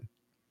often.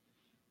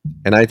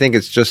 And I think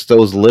it's just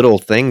those little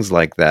things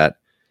like that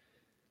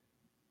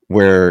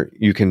where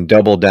you can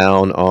double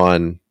down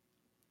on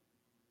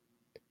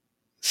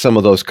some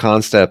of those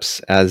concepts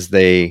as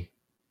they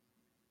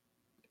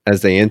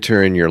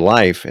enter in your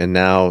life, and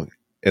now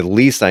at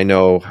least I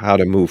know how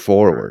to move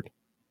forward.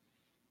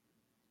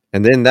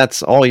 And then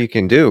that's all you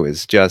can do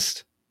is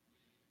just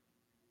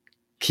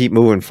keep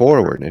moving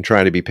forward and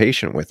try to be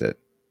patient with it.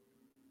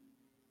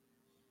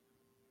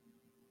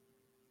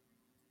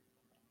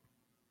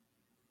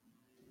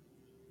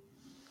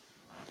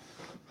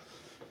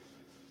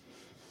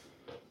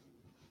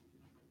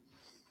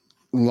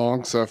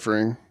 Long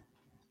suffering,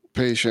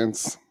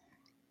 patience.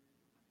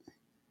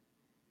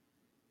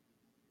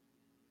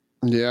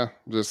 Yeah,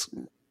 just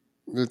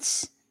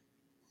it's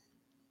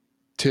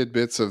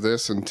tidbits of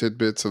this and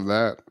tidbits of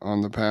that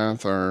on the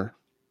path are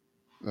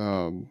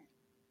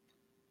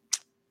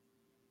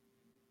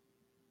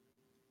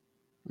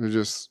they're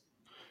just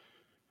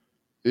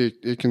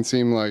it can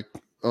seem like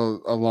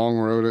a long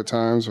road at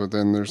times, but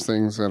then there's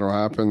things that'll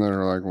happen that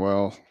are like,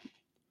 well,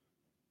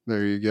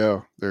 there you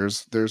go.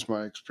 There's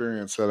my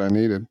experience that I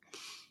needed.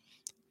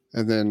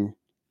 And then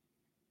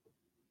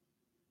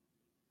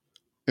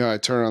I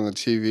turn on the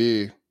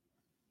TV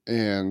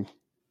and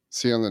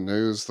see on the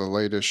news the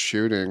latest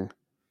shooting,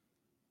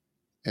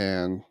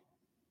 and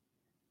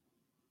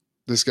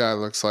this guy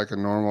looks like a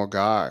normal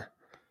guy,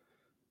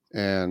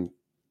 and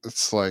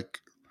it's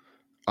like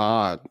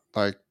odd,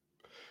 like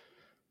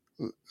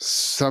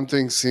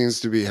something seems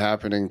to be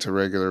happening to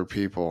regular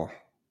people,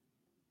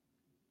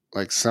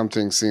 like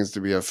something seems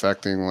to be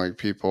affecting like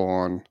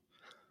people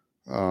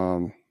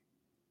on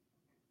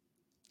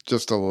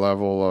just a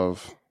level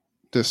of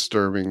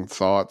disturbing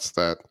thoughts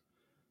that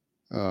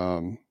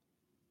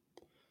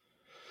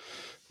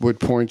would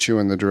point you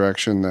in the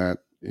direction that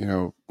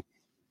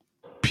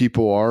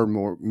people are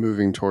more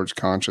moving towards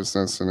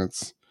consciousness, and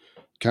it's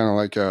kind of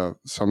like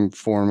some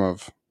form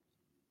of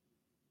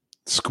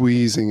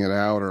squeezing it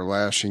out or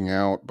lashing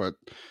out. But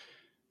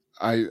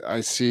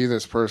I see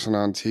this person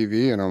on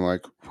TV and I'm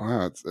like,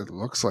 wow, it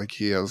looks like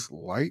he has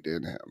light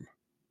in him.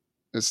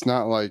 It's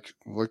not like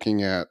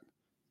looking at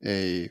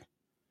a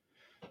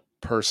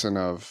person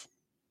of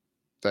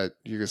that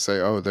you could say,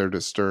 oh, they're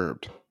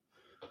disturbed.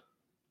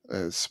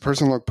 This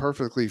person looked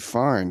perfectly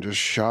fine, just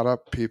shot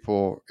up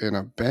people in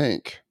a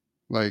bank.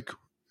 Like,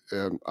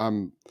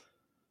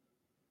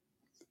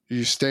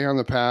 you stay on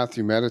the path,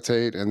 you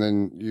meditate, and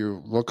then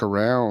you look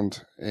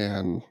around,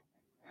 and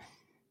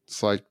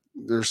it's like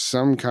there's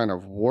some kind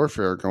of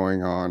warfare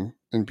going on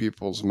in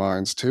people's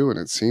minds too, and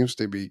it seems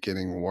to be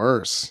getting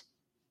worse,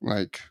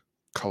 like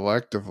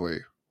collectively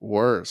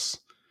worse.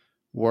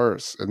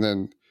 And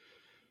then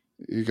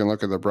you can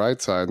look at the bright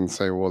side and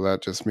say, well,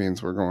 that just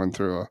means we're going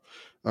through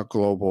a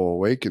global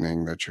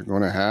awakening, that you're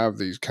going to have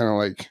these kind of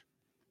like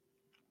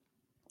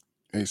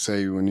they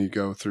say when you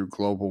go through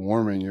global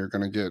warming, you're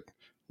going to get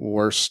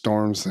worse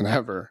storms than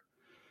ever.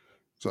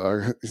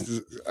 So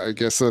I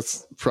guess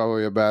that's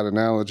probably a bad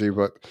analogy,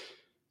 but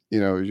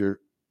you're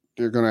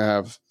going to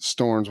have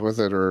storms with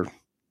it, or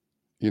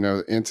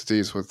the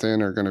entities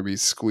within are going to be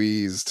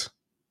squeezed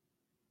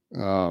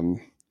more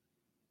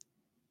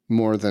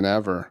than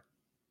ever.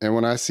 And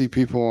when I see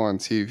people on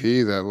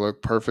TV that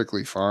look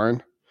perfectly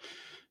fine,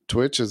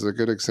 Twitch is a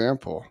good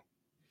example.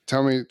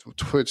 Tell me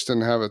Twitch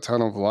didn't have a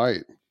ton of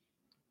light,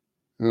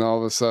 and all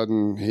of a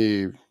sudden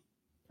he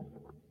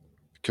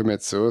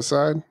commits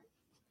suicide?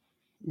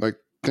 Like,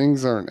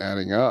 things aren't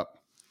adding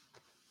up.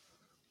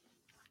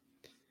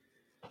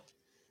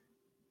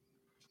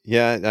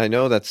 Yeah, I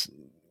know that's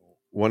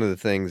one of the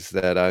things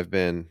that I've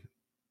been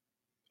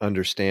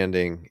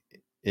understanding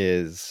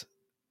is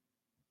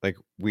like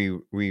we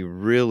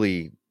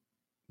really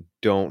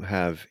don't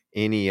have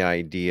any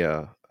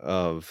idea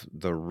of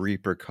the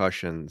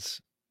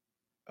repercussions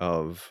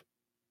of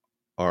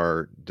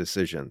our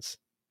decisions.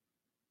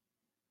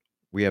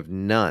 We have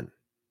none.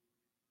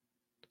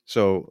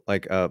 So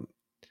like a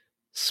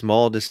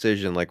small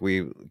decision, like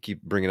we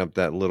keep bringing up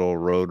that little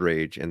road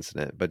rage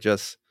incident, but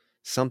just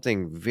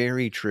something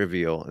very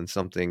trivial and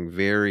something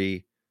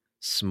very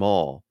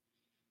small,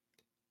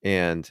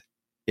 and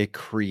it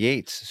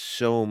creates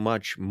so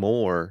much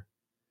more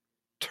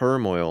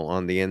turmoil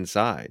on the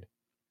inside.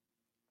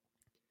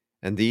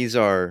 And these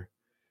are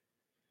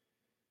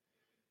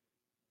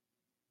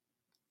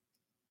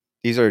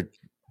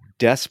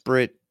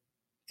desperate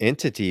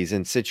entities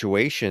in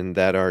situation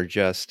that are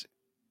just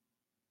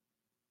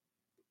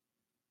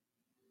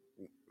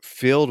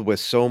filled with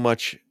so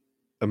much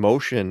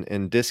emotion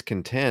and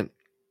discontent,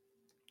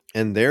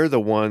 and they're the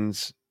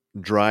ones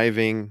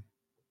driving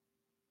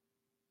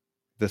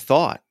the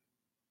thought.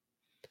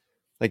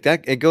 Like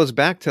that, it goes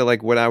back to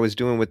like what I was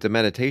doing with the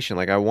meditation.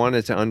 Like I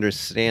wanted to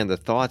understand the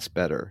thoughts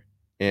better.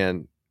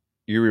 And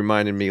you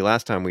reminded me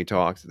last time we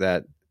talked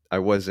that I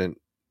wasn't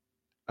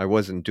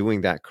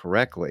doing that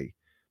correctly.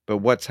 But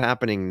what's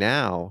happening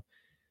now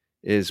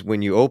is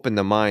when you open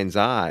the mind's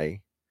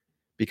eye,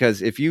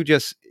 because if you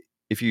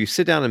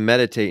sit down and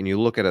meditate and you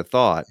look at a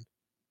thought,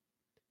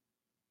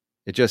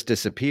 it just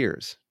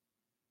disappears.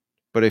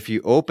 But if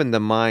you open the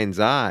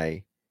mind's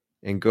eye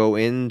and go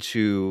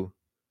into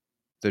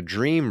the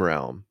dream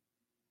realm,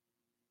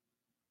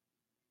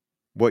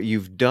 what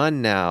you've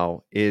done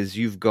now is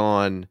you've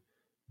gone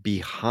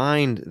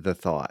behind the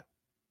thought.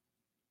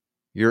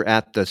 You're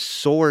at the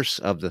source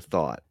of the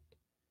thought.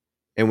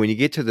 And when you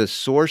get to the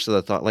source of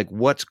the thought, like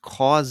what's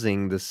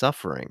causing the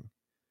suffering?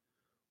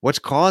 What's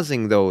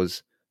causing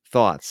those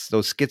thoughts,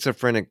 those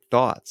schizophrenic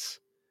thoughts?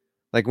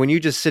 Like when you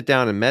just sit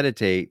down and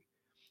meditate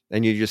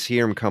and you just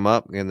hear them come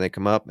up and they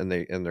come up and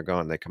they're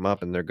gone. They come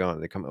up and they're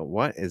gone. They come up.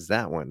 What is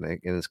that one? And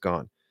it's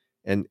gone.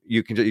 And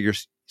you're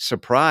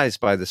surprised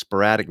by the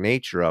sporadic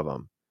nature of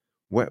them.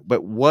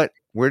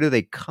 Where do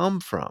they come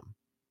from?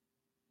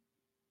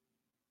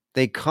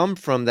 They come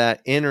from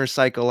that inner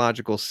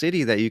psychological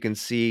city that you can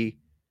see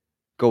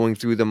going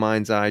through the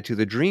mind's eye to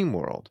the dream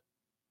world.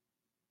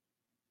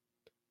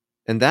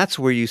 And that's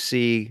where you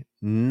see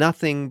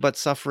nothing but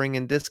suffering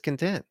and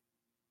discontent.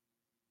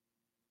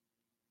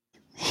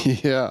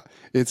 Yeah,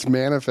 it's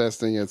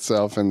manifesting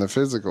itself in the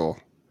physical.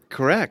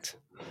 Correct.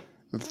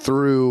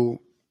 Through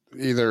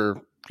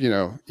either,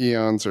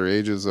 eons or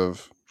ages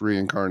of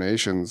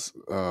reincarnations,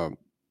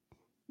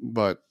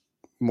 but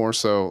more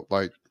so,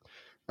 like,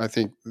 I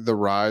think the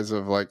rise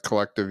of, like,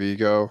 collective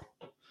ego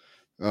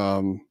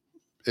in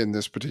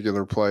this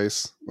particular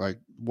place, like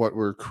what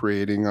we're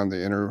creating on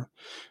the inner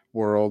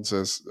worlds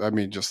is,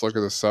 just look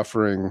at the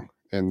suffering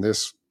in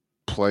this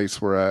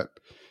place we're at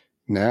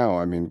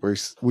now. We're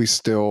just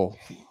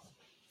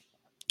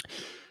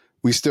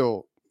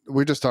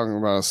talking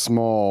about a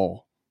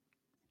small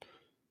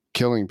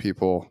killing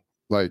people,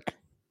 like,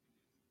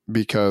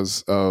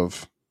 because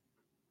of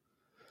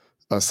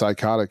a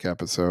psychotic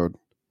episode,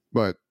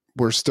 but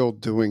we're still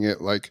doing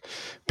it. Like,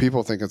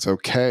 people think it's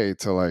okay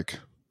to, like,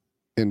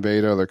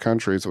 invade other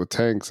countries with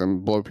tanks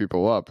and blow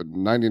people up, and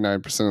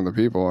 99% of the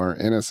people are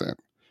innocent.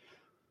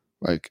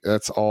 Like,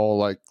 that's all,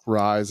 like,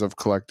 rise of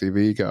collective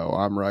ego.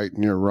 I'm right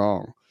and you're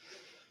wrong.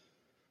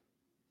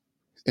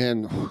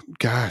 And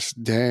gosh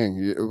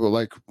dang,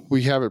 like,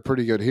 we have it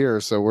pretty good here,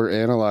 so we're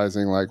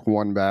analyzing like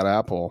one bad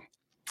apple.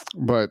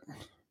 But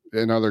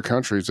in other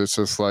countries, it's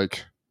just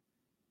like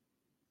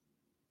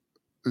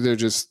they're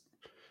just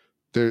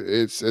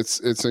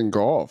It's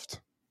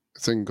engulfed.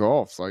 It's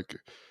engulfed, like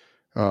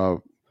uh,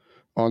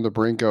 on the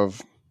brink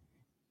of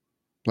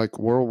like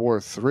World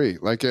War III.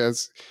 Like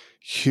as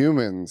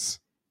humans,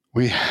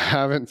 we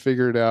haven't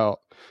figured out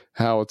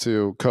how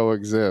to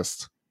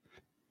coexist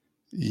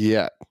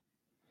yet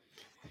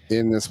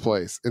in this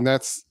place, and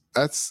that's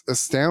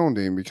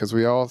astounding because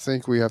we all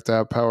think we have to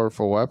have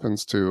powerful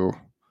weapons to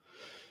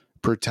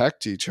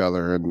protect each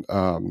other, and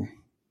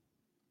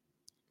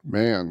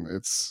man,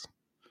 it's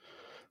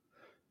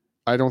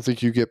I don't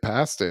think you get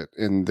past it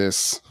in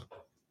this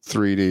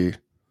 3D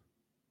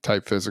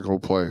type physical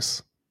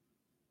place.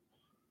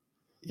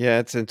 Yeah,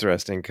 it's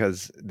interesting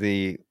because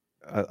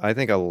I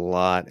think a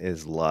lot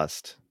is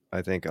lust.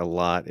 I think a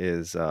lot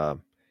is,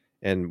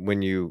 and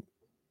when you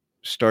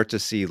start to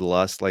see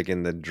lust like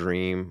in the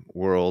dream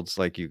worlds,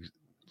 like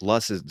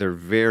lust is it's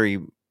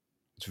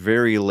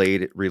very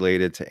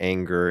related to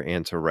anger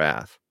and to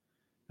wrath.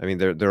 I mean,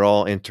 they're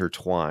all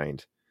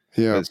intertwined.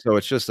 Yeah. So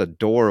it's just a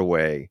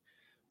doorway.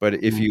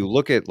 But if you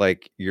look at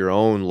like your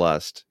own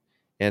lust,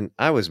 and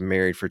I was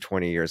married for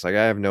 20 years, like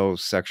I have no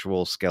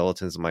sexual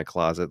skeletons in my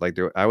closet. Like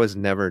I was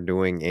never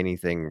doing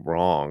anything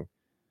wrong.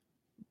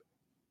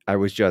 I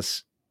was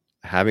just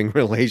having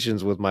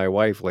relations with my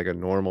wife like a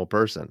normal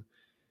person.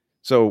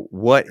 So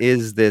what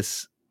is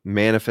this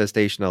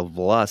manifestation of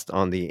lust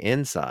on the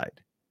inside?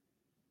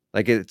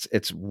 Like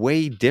it's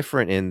way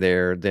different in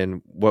there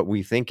than what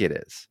we think it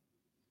is.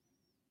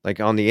 Like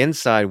on the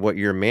inside, what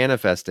you're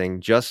manifesting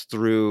just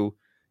through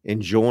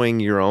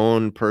enjoying your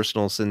own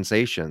personal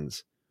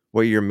sensations,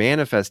 what you're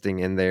manifesting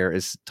in there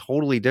is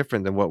totally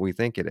different than what we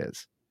think it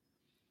is.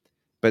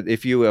 But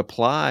if you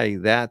apply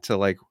that to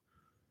like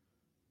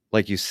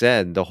you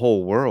said, the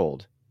whole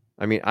world.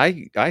 I mean,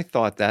 I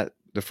thought that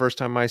the first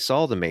time I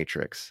saw The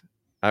Matrix,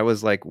 I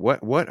was like,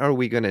 what are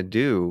we going to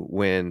do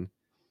when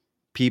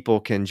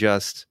people can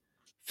just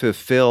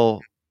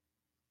fulfill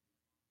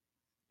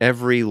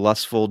every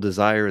lustful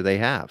desire they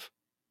have?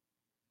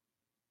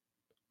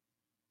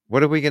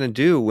 What are we going to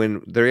do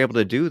when they're able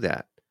to do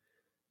that?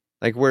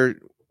 Like we're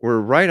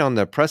right on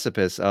the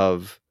precipice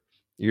of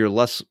your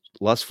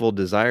lustful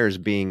desires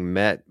being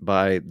met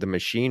by the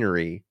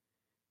machinery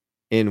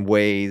in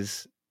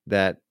ways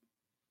that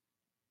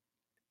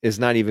is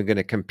not even going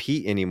to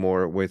compete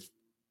anymore with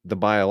the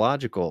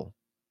biological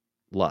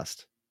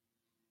lust.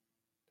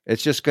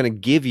 It's just going to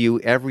give you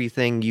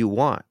everything you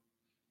want.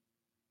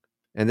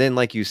 And then,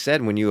 like you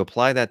said, when you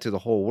apply that to the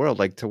whole world,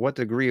 like to what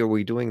degree are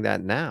we doing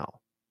that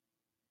now?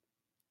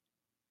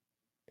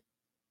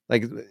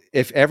 Like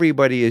if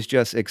everybody is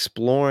just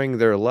exploring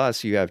their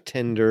lust, you have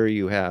Tinder,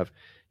 you have,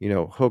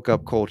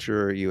 hookup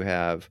culture, you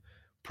have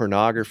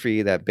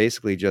pornography that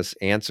basically just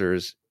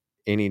answers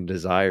any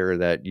desire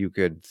that you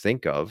could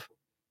think of.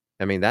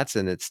 I mean, that's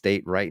in its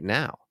state right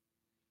now.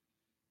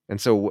 And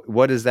so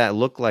what does that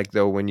look like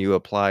though when you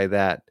apply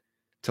that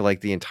to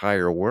like the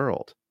entire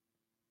world?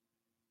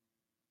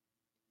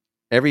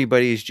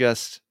 Everybody's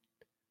just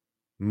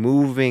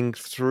moving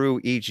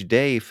through each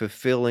day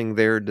fulfilling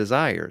their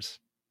desires.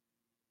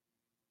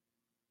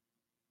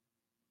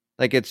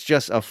 Like it's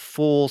just a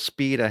full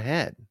speed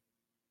ahead.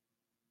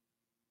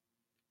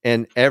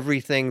 And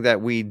everything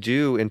that we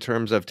do in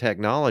terms of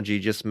technology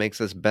just makes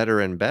us better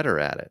and better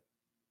at it.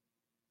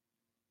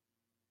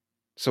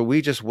 So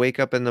we just wake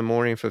up in the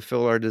morning,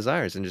 fulfill our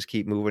desires, and just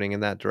keep moving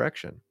in that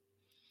direction.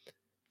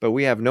 But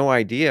we have no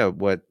idea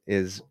what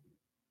is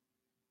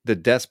the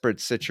desperate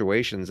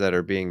situations that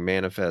are being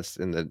manifest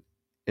in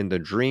the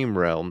dream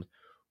realm,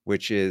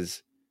 which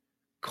is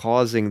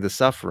causing the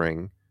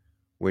suffering,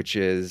 which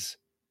is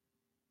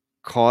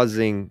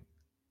causing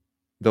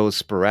those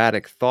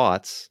sporadic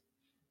thoughts,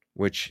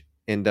 which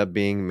end up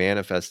being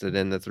manifested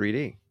in the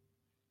 3D.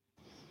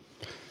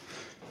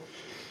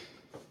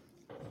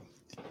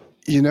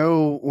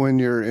 When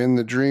you're in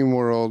the dream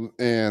world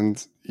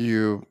and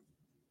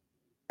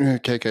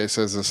KK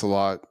says this a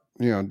lot,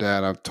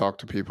 Dad, I've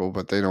talked to people,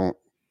 but they don't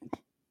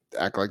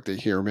act like they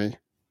hear me.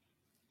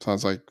 So I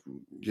was like,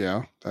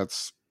 yeah,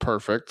 that's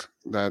perfect.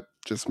 That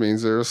just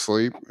means they're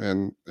asleep.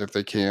 And if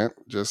they can't,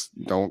 just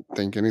don't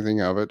think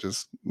anything of it.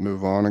 Just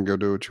move on and go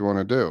do what you want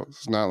to do.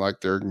 It's not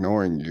like they're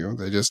ignoring you.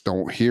 They just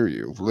don't hear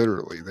you.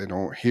 Literally, they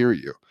don't hear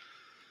you.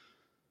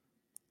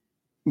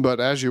 But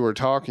as you were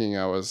talking,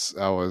 I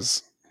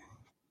was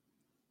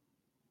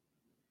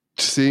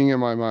seeing in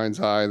my mind's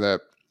eye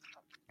that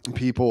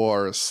people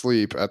are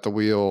asleep at the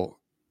wheel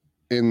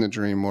in the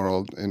dream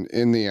world and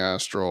in the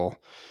astral.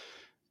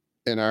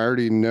 And I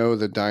already know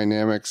the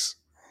dynamics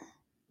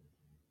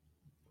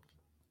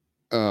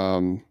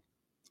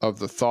of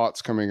the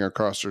thoughts coming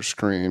across your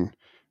screen.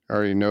 I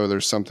already know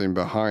there's something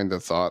behind the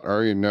thought. I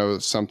already know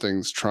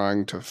something's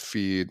trying to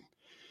feed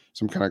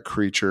some kind of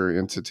creature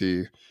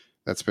entity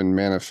that's been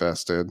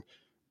manifested.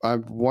 I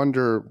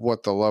wonder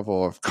what the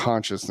level of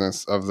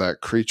consciousness of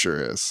that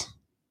creature is.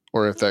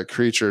 Or if that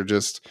creature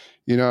just,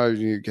 you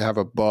have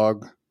a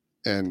bug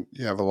and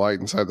you have a light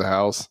inside the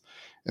house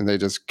and they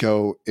just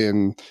go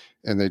in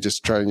and they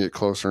just try and get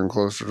closer and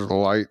closer to the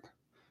light,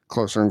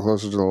 closer and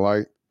closer to the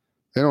light.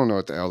 They don't know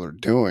what the hell they're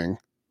doing,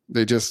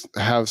 They just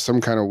have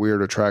some kind of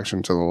weird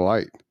attraction to the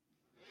light.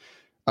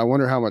 I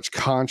wonder how much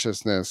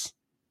consciousness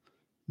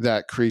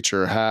that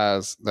creature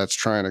has that's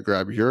trying to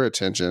grab your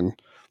attention,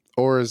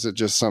 or is it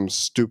just some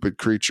stupid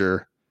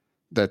creature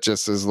that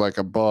just is like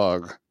a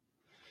bug,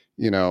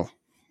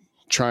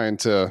 trying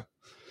to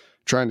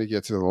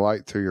get to the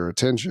light through your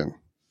attention?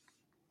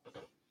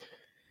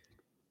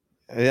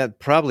 That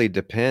probably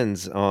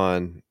depends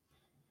on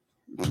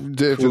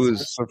If it's who's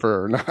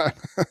Lucifer or not.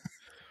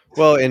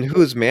 well, and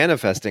who's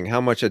manifesting.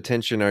 How much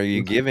attention are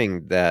you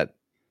giving that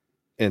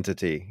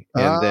entity?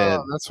 And then,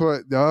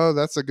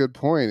 That's a good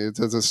point.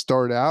 Does it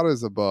start out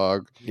as a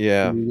bug?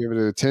 yeah, You give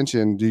it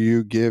attention. Do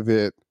you give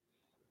it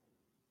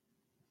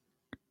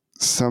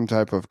some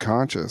type of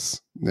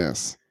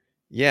consciousness?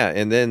 yeah,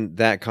 and then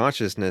that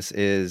consciousness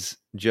is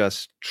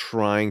just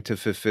trying to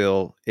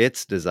fulfill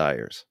its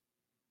desires.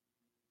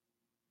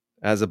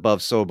 As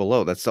above, so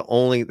below. That's the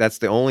only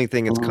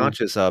thing it's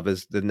conscious of,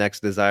 is the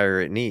next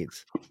desire it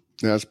needs.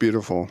 That's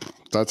beautiful.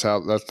 That's how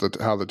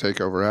the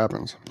takeover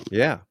happens.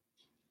 Yeah.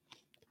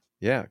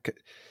 Yeah.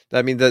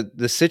 I mean,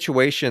 the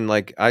situation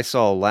like I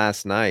saw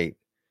last night,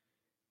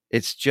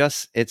 it's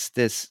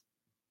this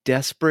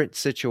desperate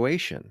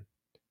situation.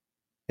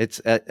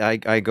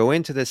 I go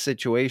into this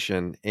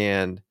situation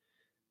and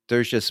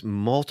there's just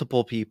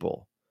multiple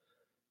people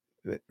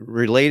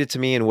related to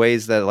me in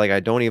ways that like I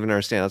don't even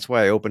understand. That's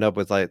why I opened up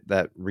with like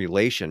that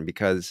relation,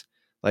 because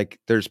like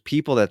there's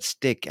people that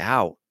stick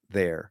out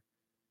there,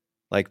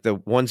 like the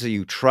ones that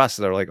you trust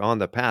that are like on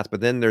the path,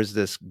 but then there's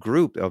this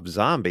group of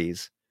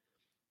zombies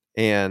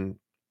and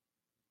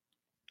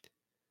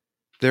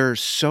they're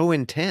so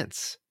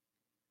intense.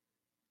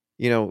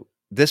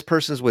 This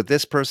person's with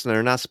this person,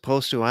 they're not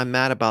supposed to. I'm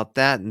mad about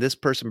that, and this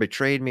person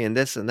betrayed me, and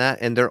this and that,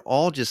 and they're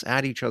all just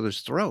at each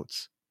other's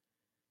throats.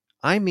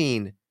 I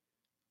mean,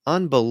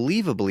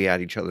 unbelievably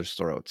at each other's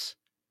throats.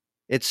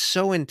 It's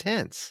so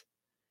intense.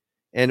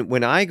 And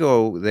when I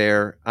go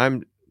there,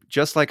 I'm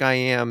just like I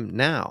am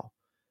now.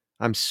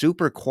 I'm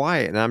super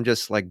quiet and I'm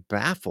just like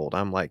baffled.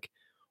 I'm like,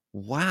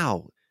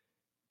 wow,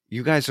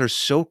 you guys are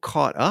so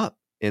caught up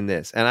in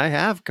this. And I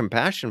have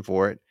compassion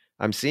for it.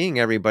 I'm seeing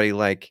everybody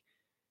like,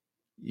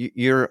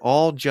 you're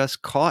all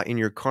just caught in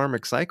your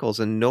karmic cycles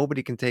and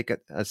nobody can take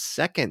a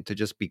second to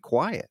just be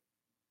quiet.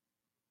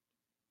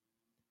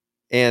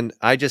 And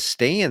I just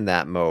stay in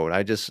that mode.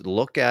 I just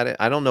look at it.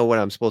 I don't know what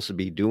I'm supposed to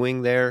be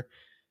doing there,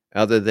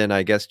 other than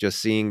I guess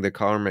just seeing the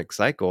karmic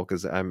cycle,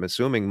 because I'm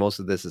assuming most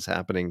of this is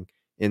happening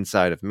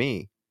inside of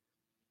me.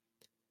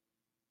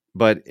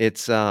 But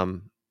it's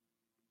their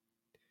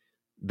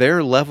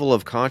level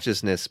of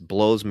consciousness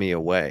blows me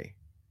away.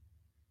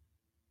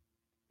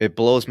 It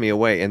blows me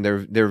away, and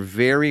they're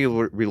very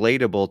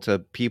relatable to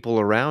people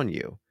around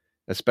you,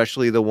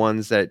 especially the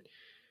ones that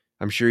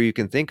I'm sure you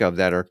can think of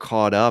that are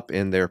caught up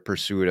in their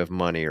pursuit of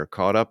money or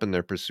caught up in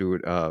their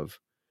pursuit of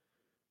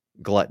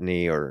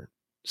gluttony or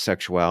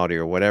sexuality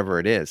or whatever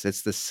it is.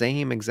 It's the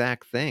same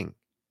exact thing.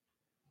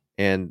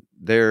 And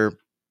they're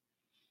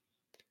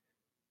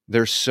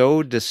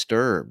so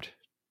disturbed.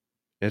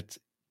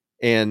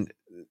 And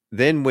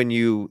then when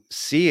you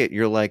see it,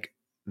 you're like,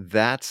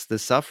 that's the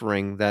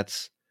suffering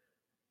that's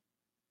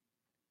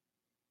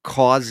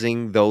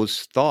causing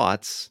those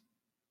thoughts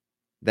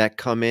that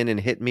come in and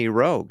hit me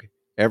rogue.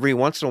 Every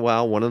once in a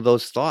while, one of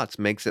those thoughts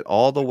makes it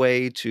all the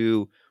way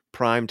to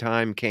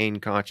primetime Kane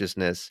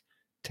consciousness,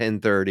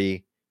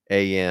 10:30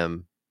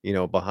 a.m.,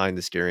 behind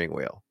the steering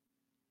wheel.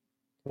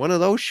 One of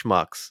those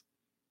schmucks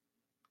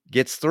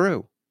gets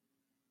through.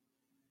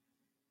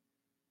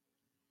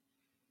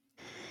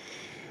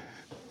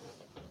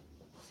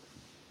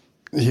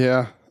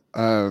 Yeah.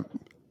 I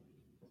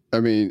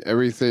mean,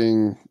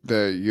 everything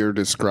that you're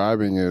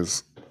describing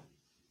is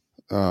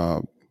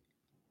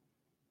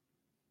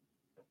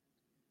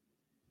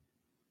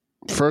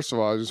first of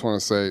all, I just want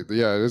to say,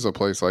 yeah, it is a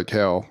place like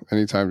hell.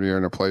 Anytime you're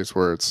in a place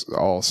where it's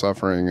all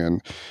suffering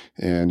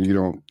and you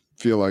don't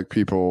feel like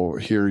people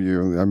hear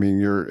you, I mean,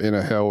 you're in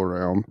a hell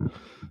realm.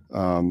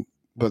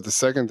 But the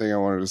second thing I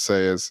wanted to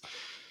say is,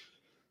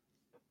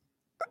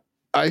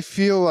 I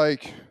feel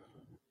like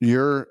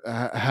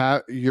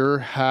you're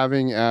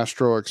having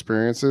astral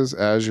experiences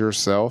as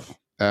yourself,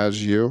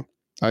 as you.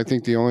 I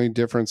think the only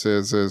difference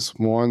is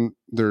one,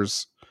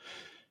 there's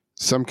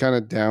some kind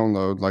of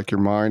download, like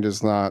your mind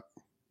is not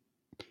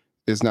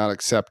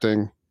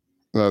accepting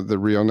the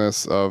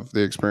realness of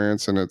the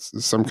experience, and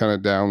it's some kind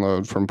of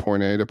download from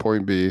point A to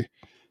point B.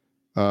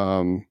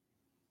 Or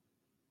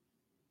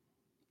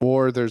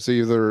there's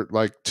either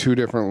like two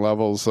different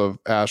levels of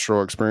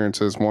astral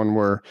experiences, one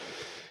where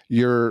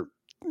you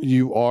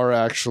are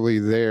actually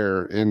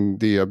there in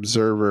the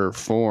observer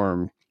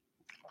form,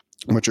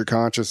 but your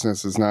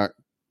consciousness is not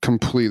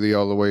completely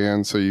all the way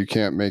in, so you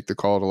can't make the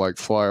call to like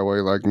fly away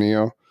like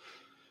Neo.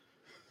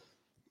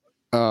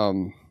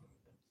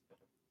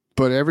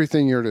 But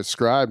everything you're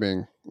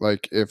describing,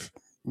 like if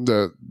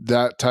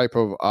that type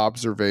of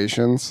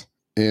observations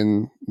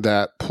in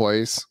that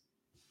place,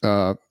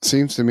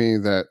 seems to me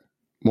that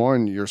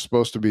one, you're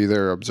supposed to be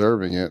there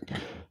observing it.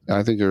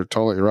 I think you're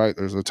totally right.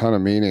 There's a ton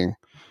of meaning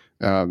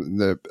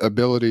The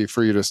ability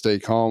for you to stay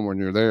calm when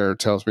you're there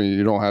tells me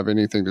you don't have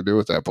anything to do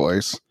with that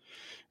place.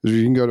 If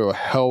you can go to a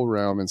hell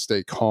realm and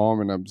stay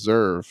calm and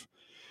observe,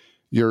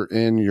 you're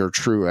in your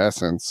true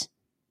essence.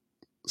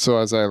 So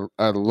as I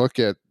look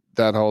at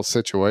that whole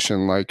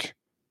situation, like,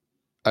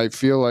 I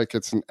feel like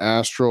it's an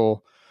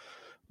astral,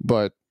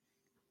 but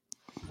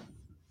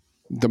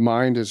the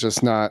mind is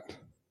just not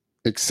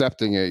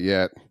accepting it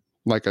yet,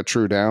 like a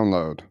true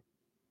download.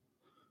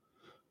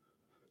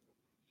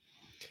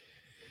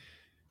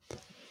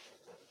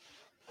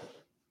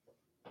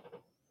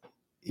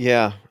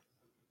 Yeah.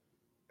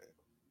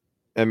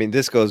 I mean,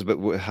 this goes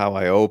but how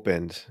I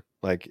opened.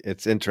 Like,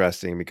 it's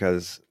interesting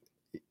because,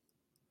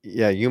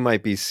 yeah, you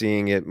might be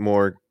seeing it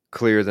more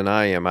clear than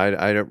I am.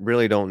 I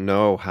really don't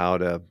know how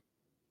to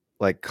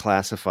like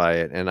classify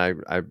it, and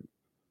I'm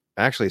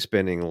actually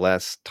spending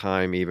less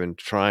time even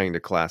trying to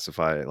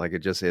classify it. Like, it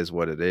just is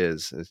what it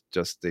is. It's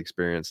just the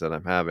experience that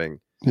I'm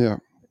having. Yeah.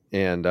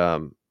 And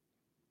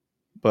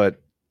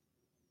but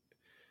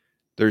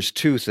there's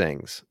two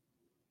things.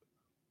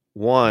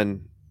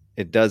 One,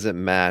 it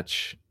doesn't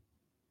match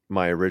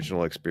my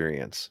original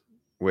experience,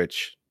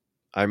 which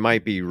I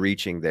might be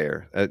reaching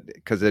there,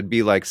 because it'd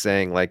be like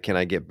saying, like, can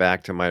I get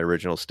back to my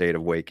original state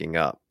of waking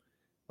up?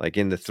 Like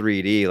in the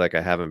 3D, like,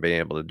 I haven't been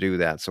able to do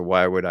that. So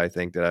why would I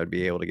think that I'd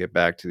be able to get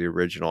back to the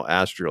original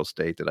astral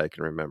state that I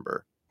can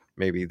remember?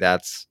 Maybe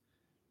that's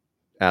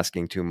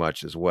asking too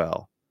much as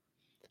well.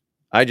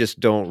 I just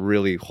don't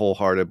really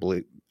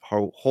wholeheartedly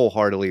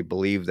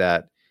believe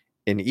that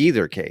in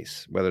either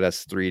case, whether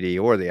that's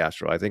 3D or the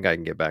astral. I think I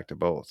can get back to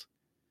both.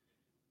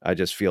 I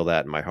just feel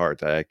that in my heart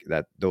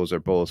that those are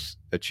both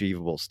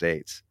achievable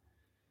states.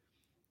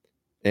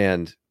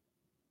 And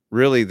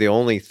really the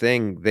only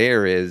thing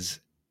there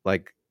is,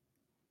 like,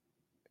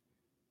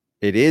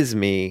 it is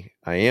me.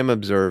 I am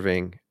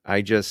observing.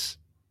 I just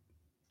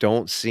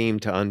don't seem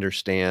to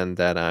understand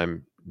that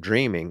I'm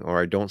dreaming, or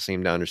I don't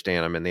seem to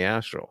understand I'm in the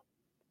astral.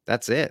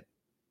 That's it.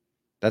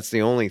 That's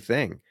the only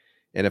thing.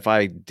 And if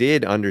I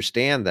did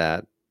understand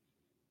that,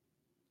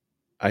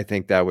 I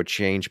think that would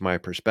change my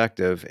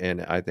perspective,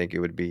 and I think it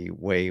would be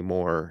way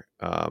more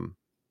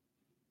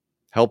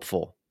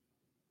helpful.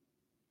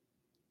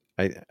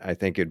 I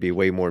think it'd be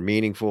way more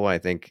meaningful. I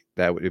think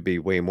that would be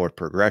way more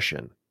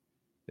progression.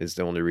 Is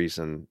the only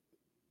reason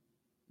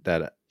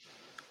that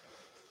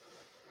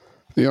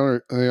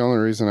The only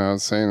reason I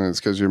was saying that is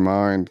because your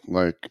mind,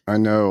 like, I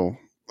know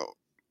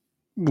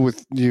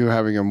with you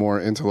having a more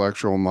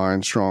intellectual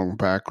mind, strong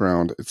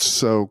background, it's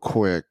so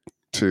quick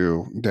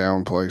to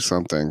downplay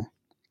something.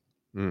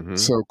 Mhm.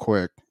 So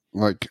quick.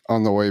 Like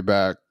on the way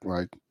back,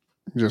 like,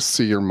 just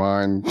see your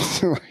mind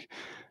like,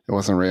 it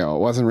wasn't real. It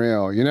wasn't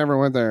real. You never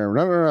went there.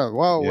 No.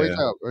 Whoa, wake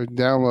Yeah. up.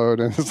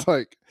 Download. And it's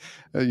like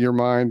your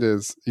mind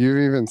is, you've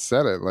even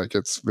said it, like,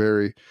 it's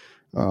very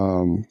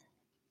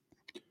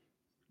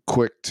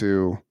quick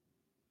to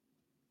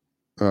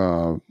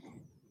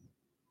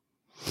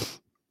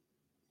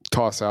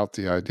toss out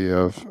the idea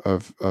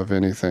of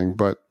anything.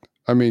 But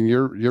I mean,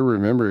 you're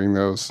remembering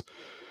those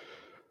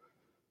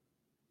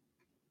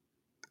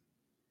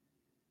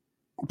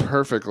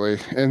perfectly,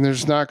 and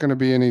there's not going to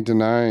be any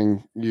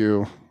denying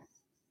you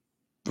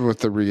with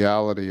the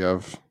reality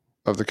of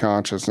the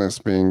consciousness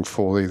being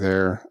fully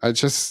there. It's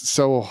just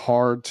so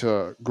hard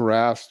to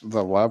grasp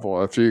the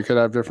level. If you could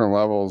have different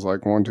levels,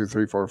 like 1, 2,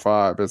 3, 4,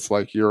 5, it's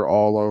like you're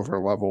all over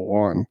level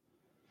 1.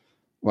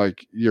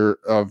 Like, you're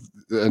of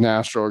an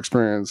astral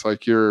experience,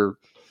 like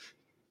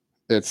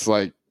it's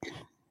like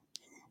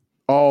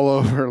all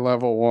over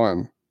level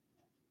 1.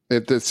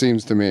 It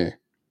seems to me,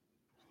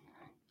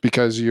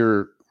 because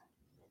you're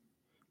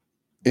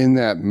in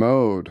that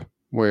mode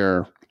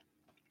where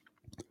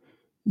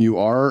you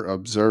are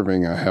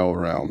observing a hell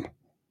realm.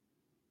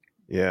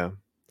 Yeah.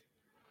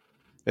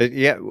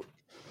 It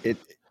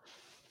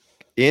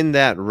in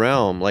that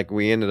realm, like,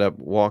 we ended up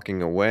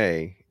walking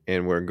away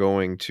and we're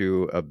going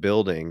to a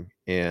building,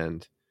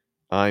 and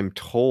I'm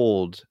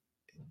told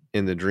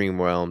in the dream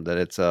realm that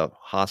it's a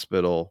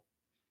hospital.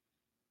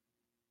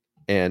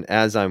 And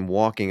as I'm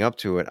walking up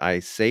to it, I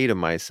say to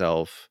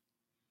myself,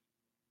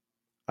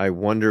 I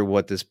wonder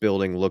what this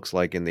building looks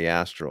like in the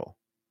astral.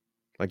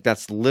 Like,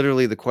 that's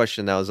literally the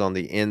question that was on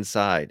the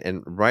inside.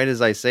 And right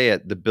as I say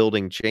it, the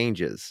building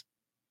changes.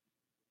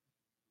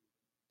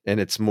 And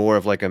it's more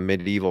of like a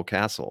medieval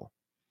castle.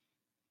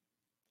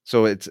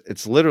 So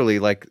it's literally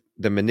like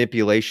the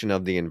manipulation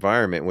of the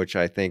environment, which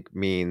I think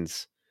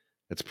means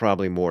it's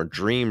probably more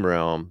dream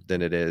realm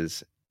than it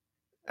is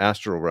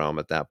astral realm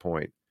at that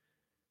point.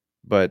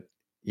 But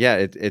yeah,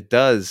 it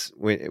does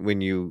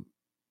when you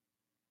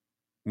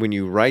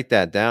write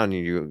that down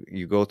and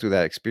you go through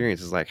that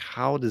experience, it's like,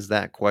 how does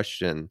that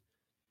question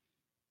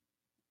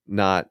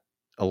not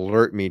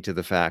alert me to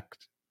the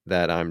fact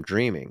that I'm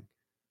dreaming?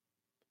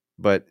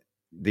 But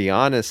the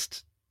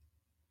honest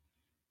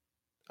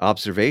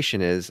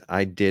observation is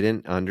I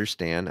didn't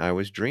understand I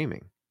was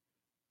dreaming.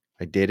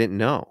 I didn't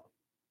know.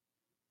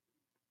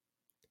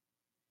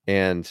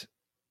 And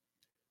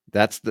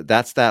that's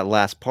that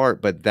last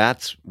part, but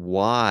that's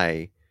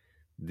why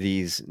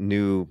these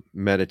new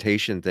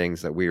meditation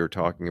things that we were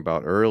talking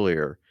about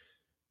earlier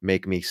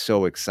make me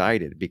so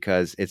excited,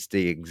 because it's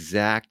the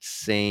exact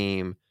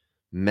same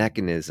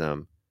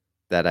mechanism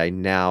that I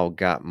now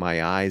got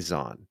my eyes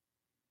on.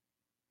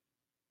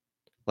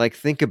 Like,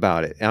 think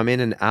about it. I'm in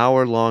an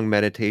hour-long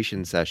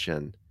meditation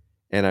session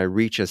and I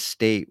reach a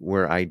state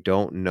where I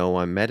don't know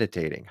I'm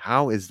meditating.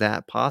 How is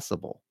that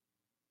possible?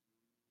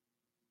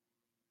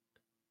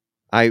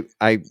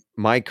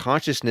 My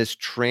consciousness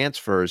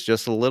transfers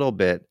just a little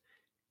bit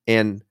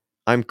and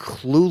I'm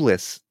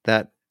clueless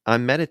that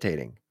I'm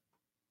meditating.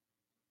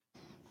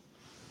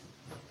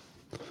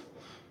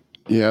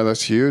 Yeah,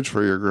 that's huge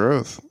for your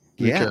growth,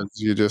 Yeah.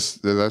 because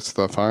that's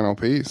the final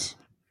piece.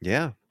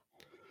 Yeah.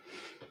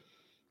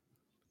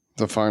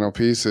 The final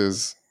piece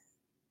is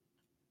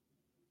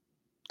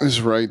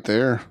right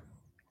there.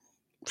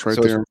 It's right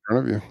So there in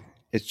front of you.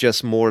 it's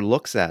just more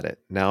looks at it.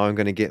 Now I'm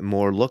going to get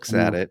more looks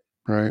at it,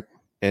 Right.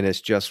 and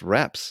it's just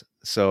reps.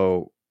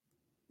 So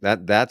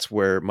that's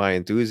where my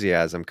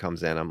enthusiasm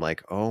comes in. I'm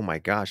like, oh my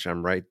gosh,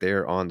 I'm right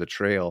there on the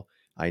trail.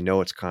 I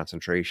know it's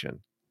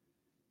concentration.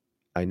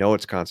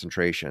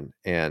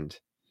 And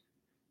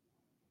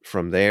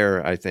from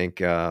there, I think,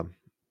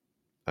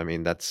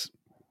 that's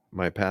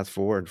my path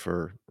forward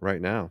for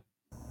right now.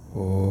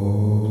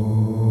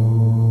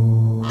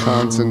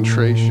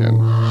 Concentration.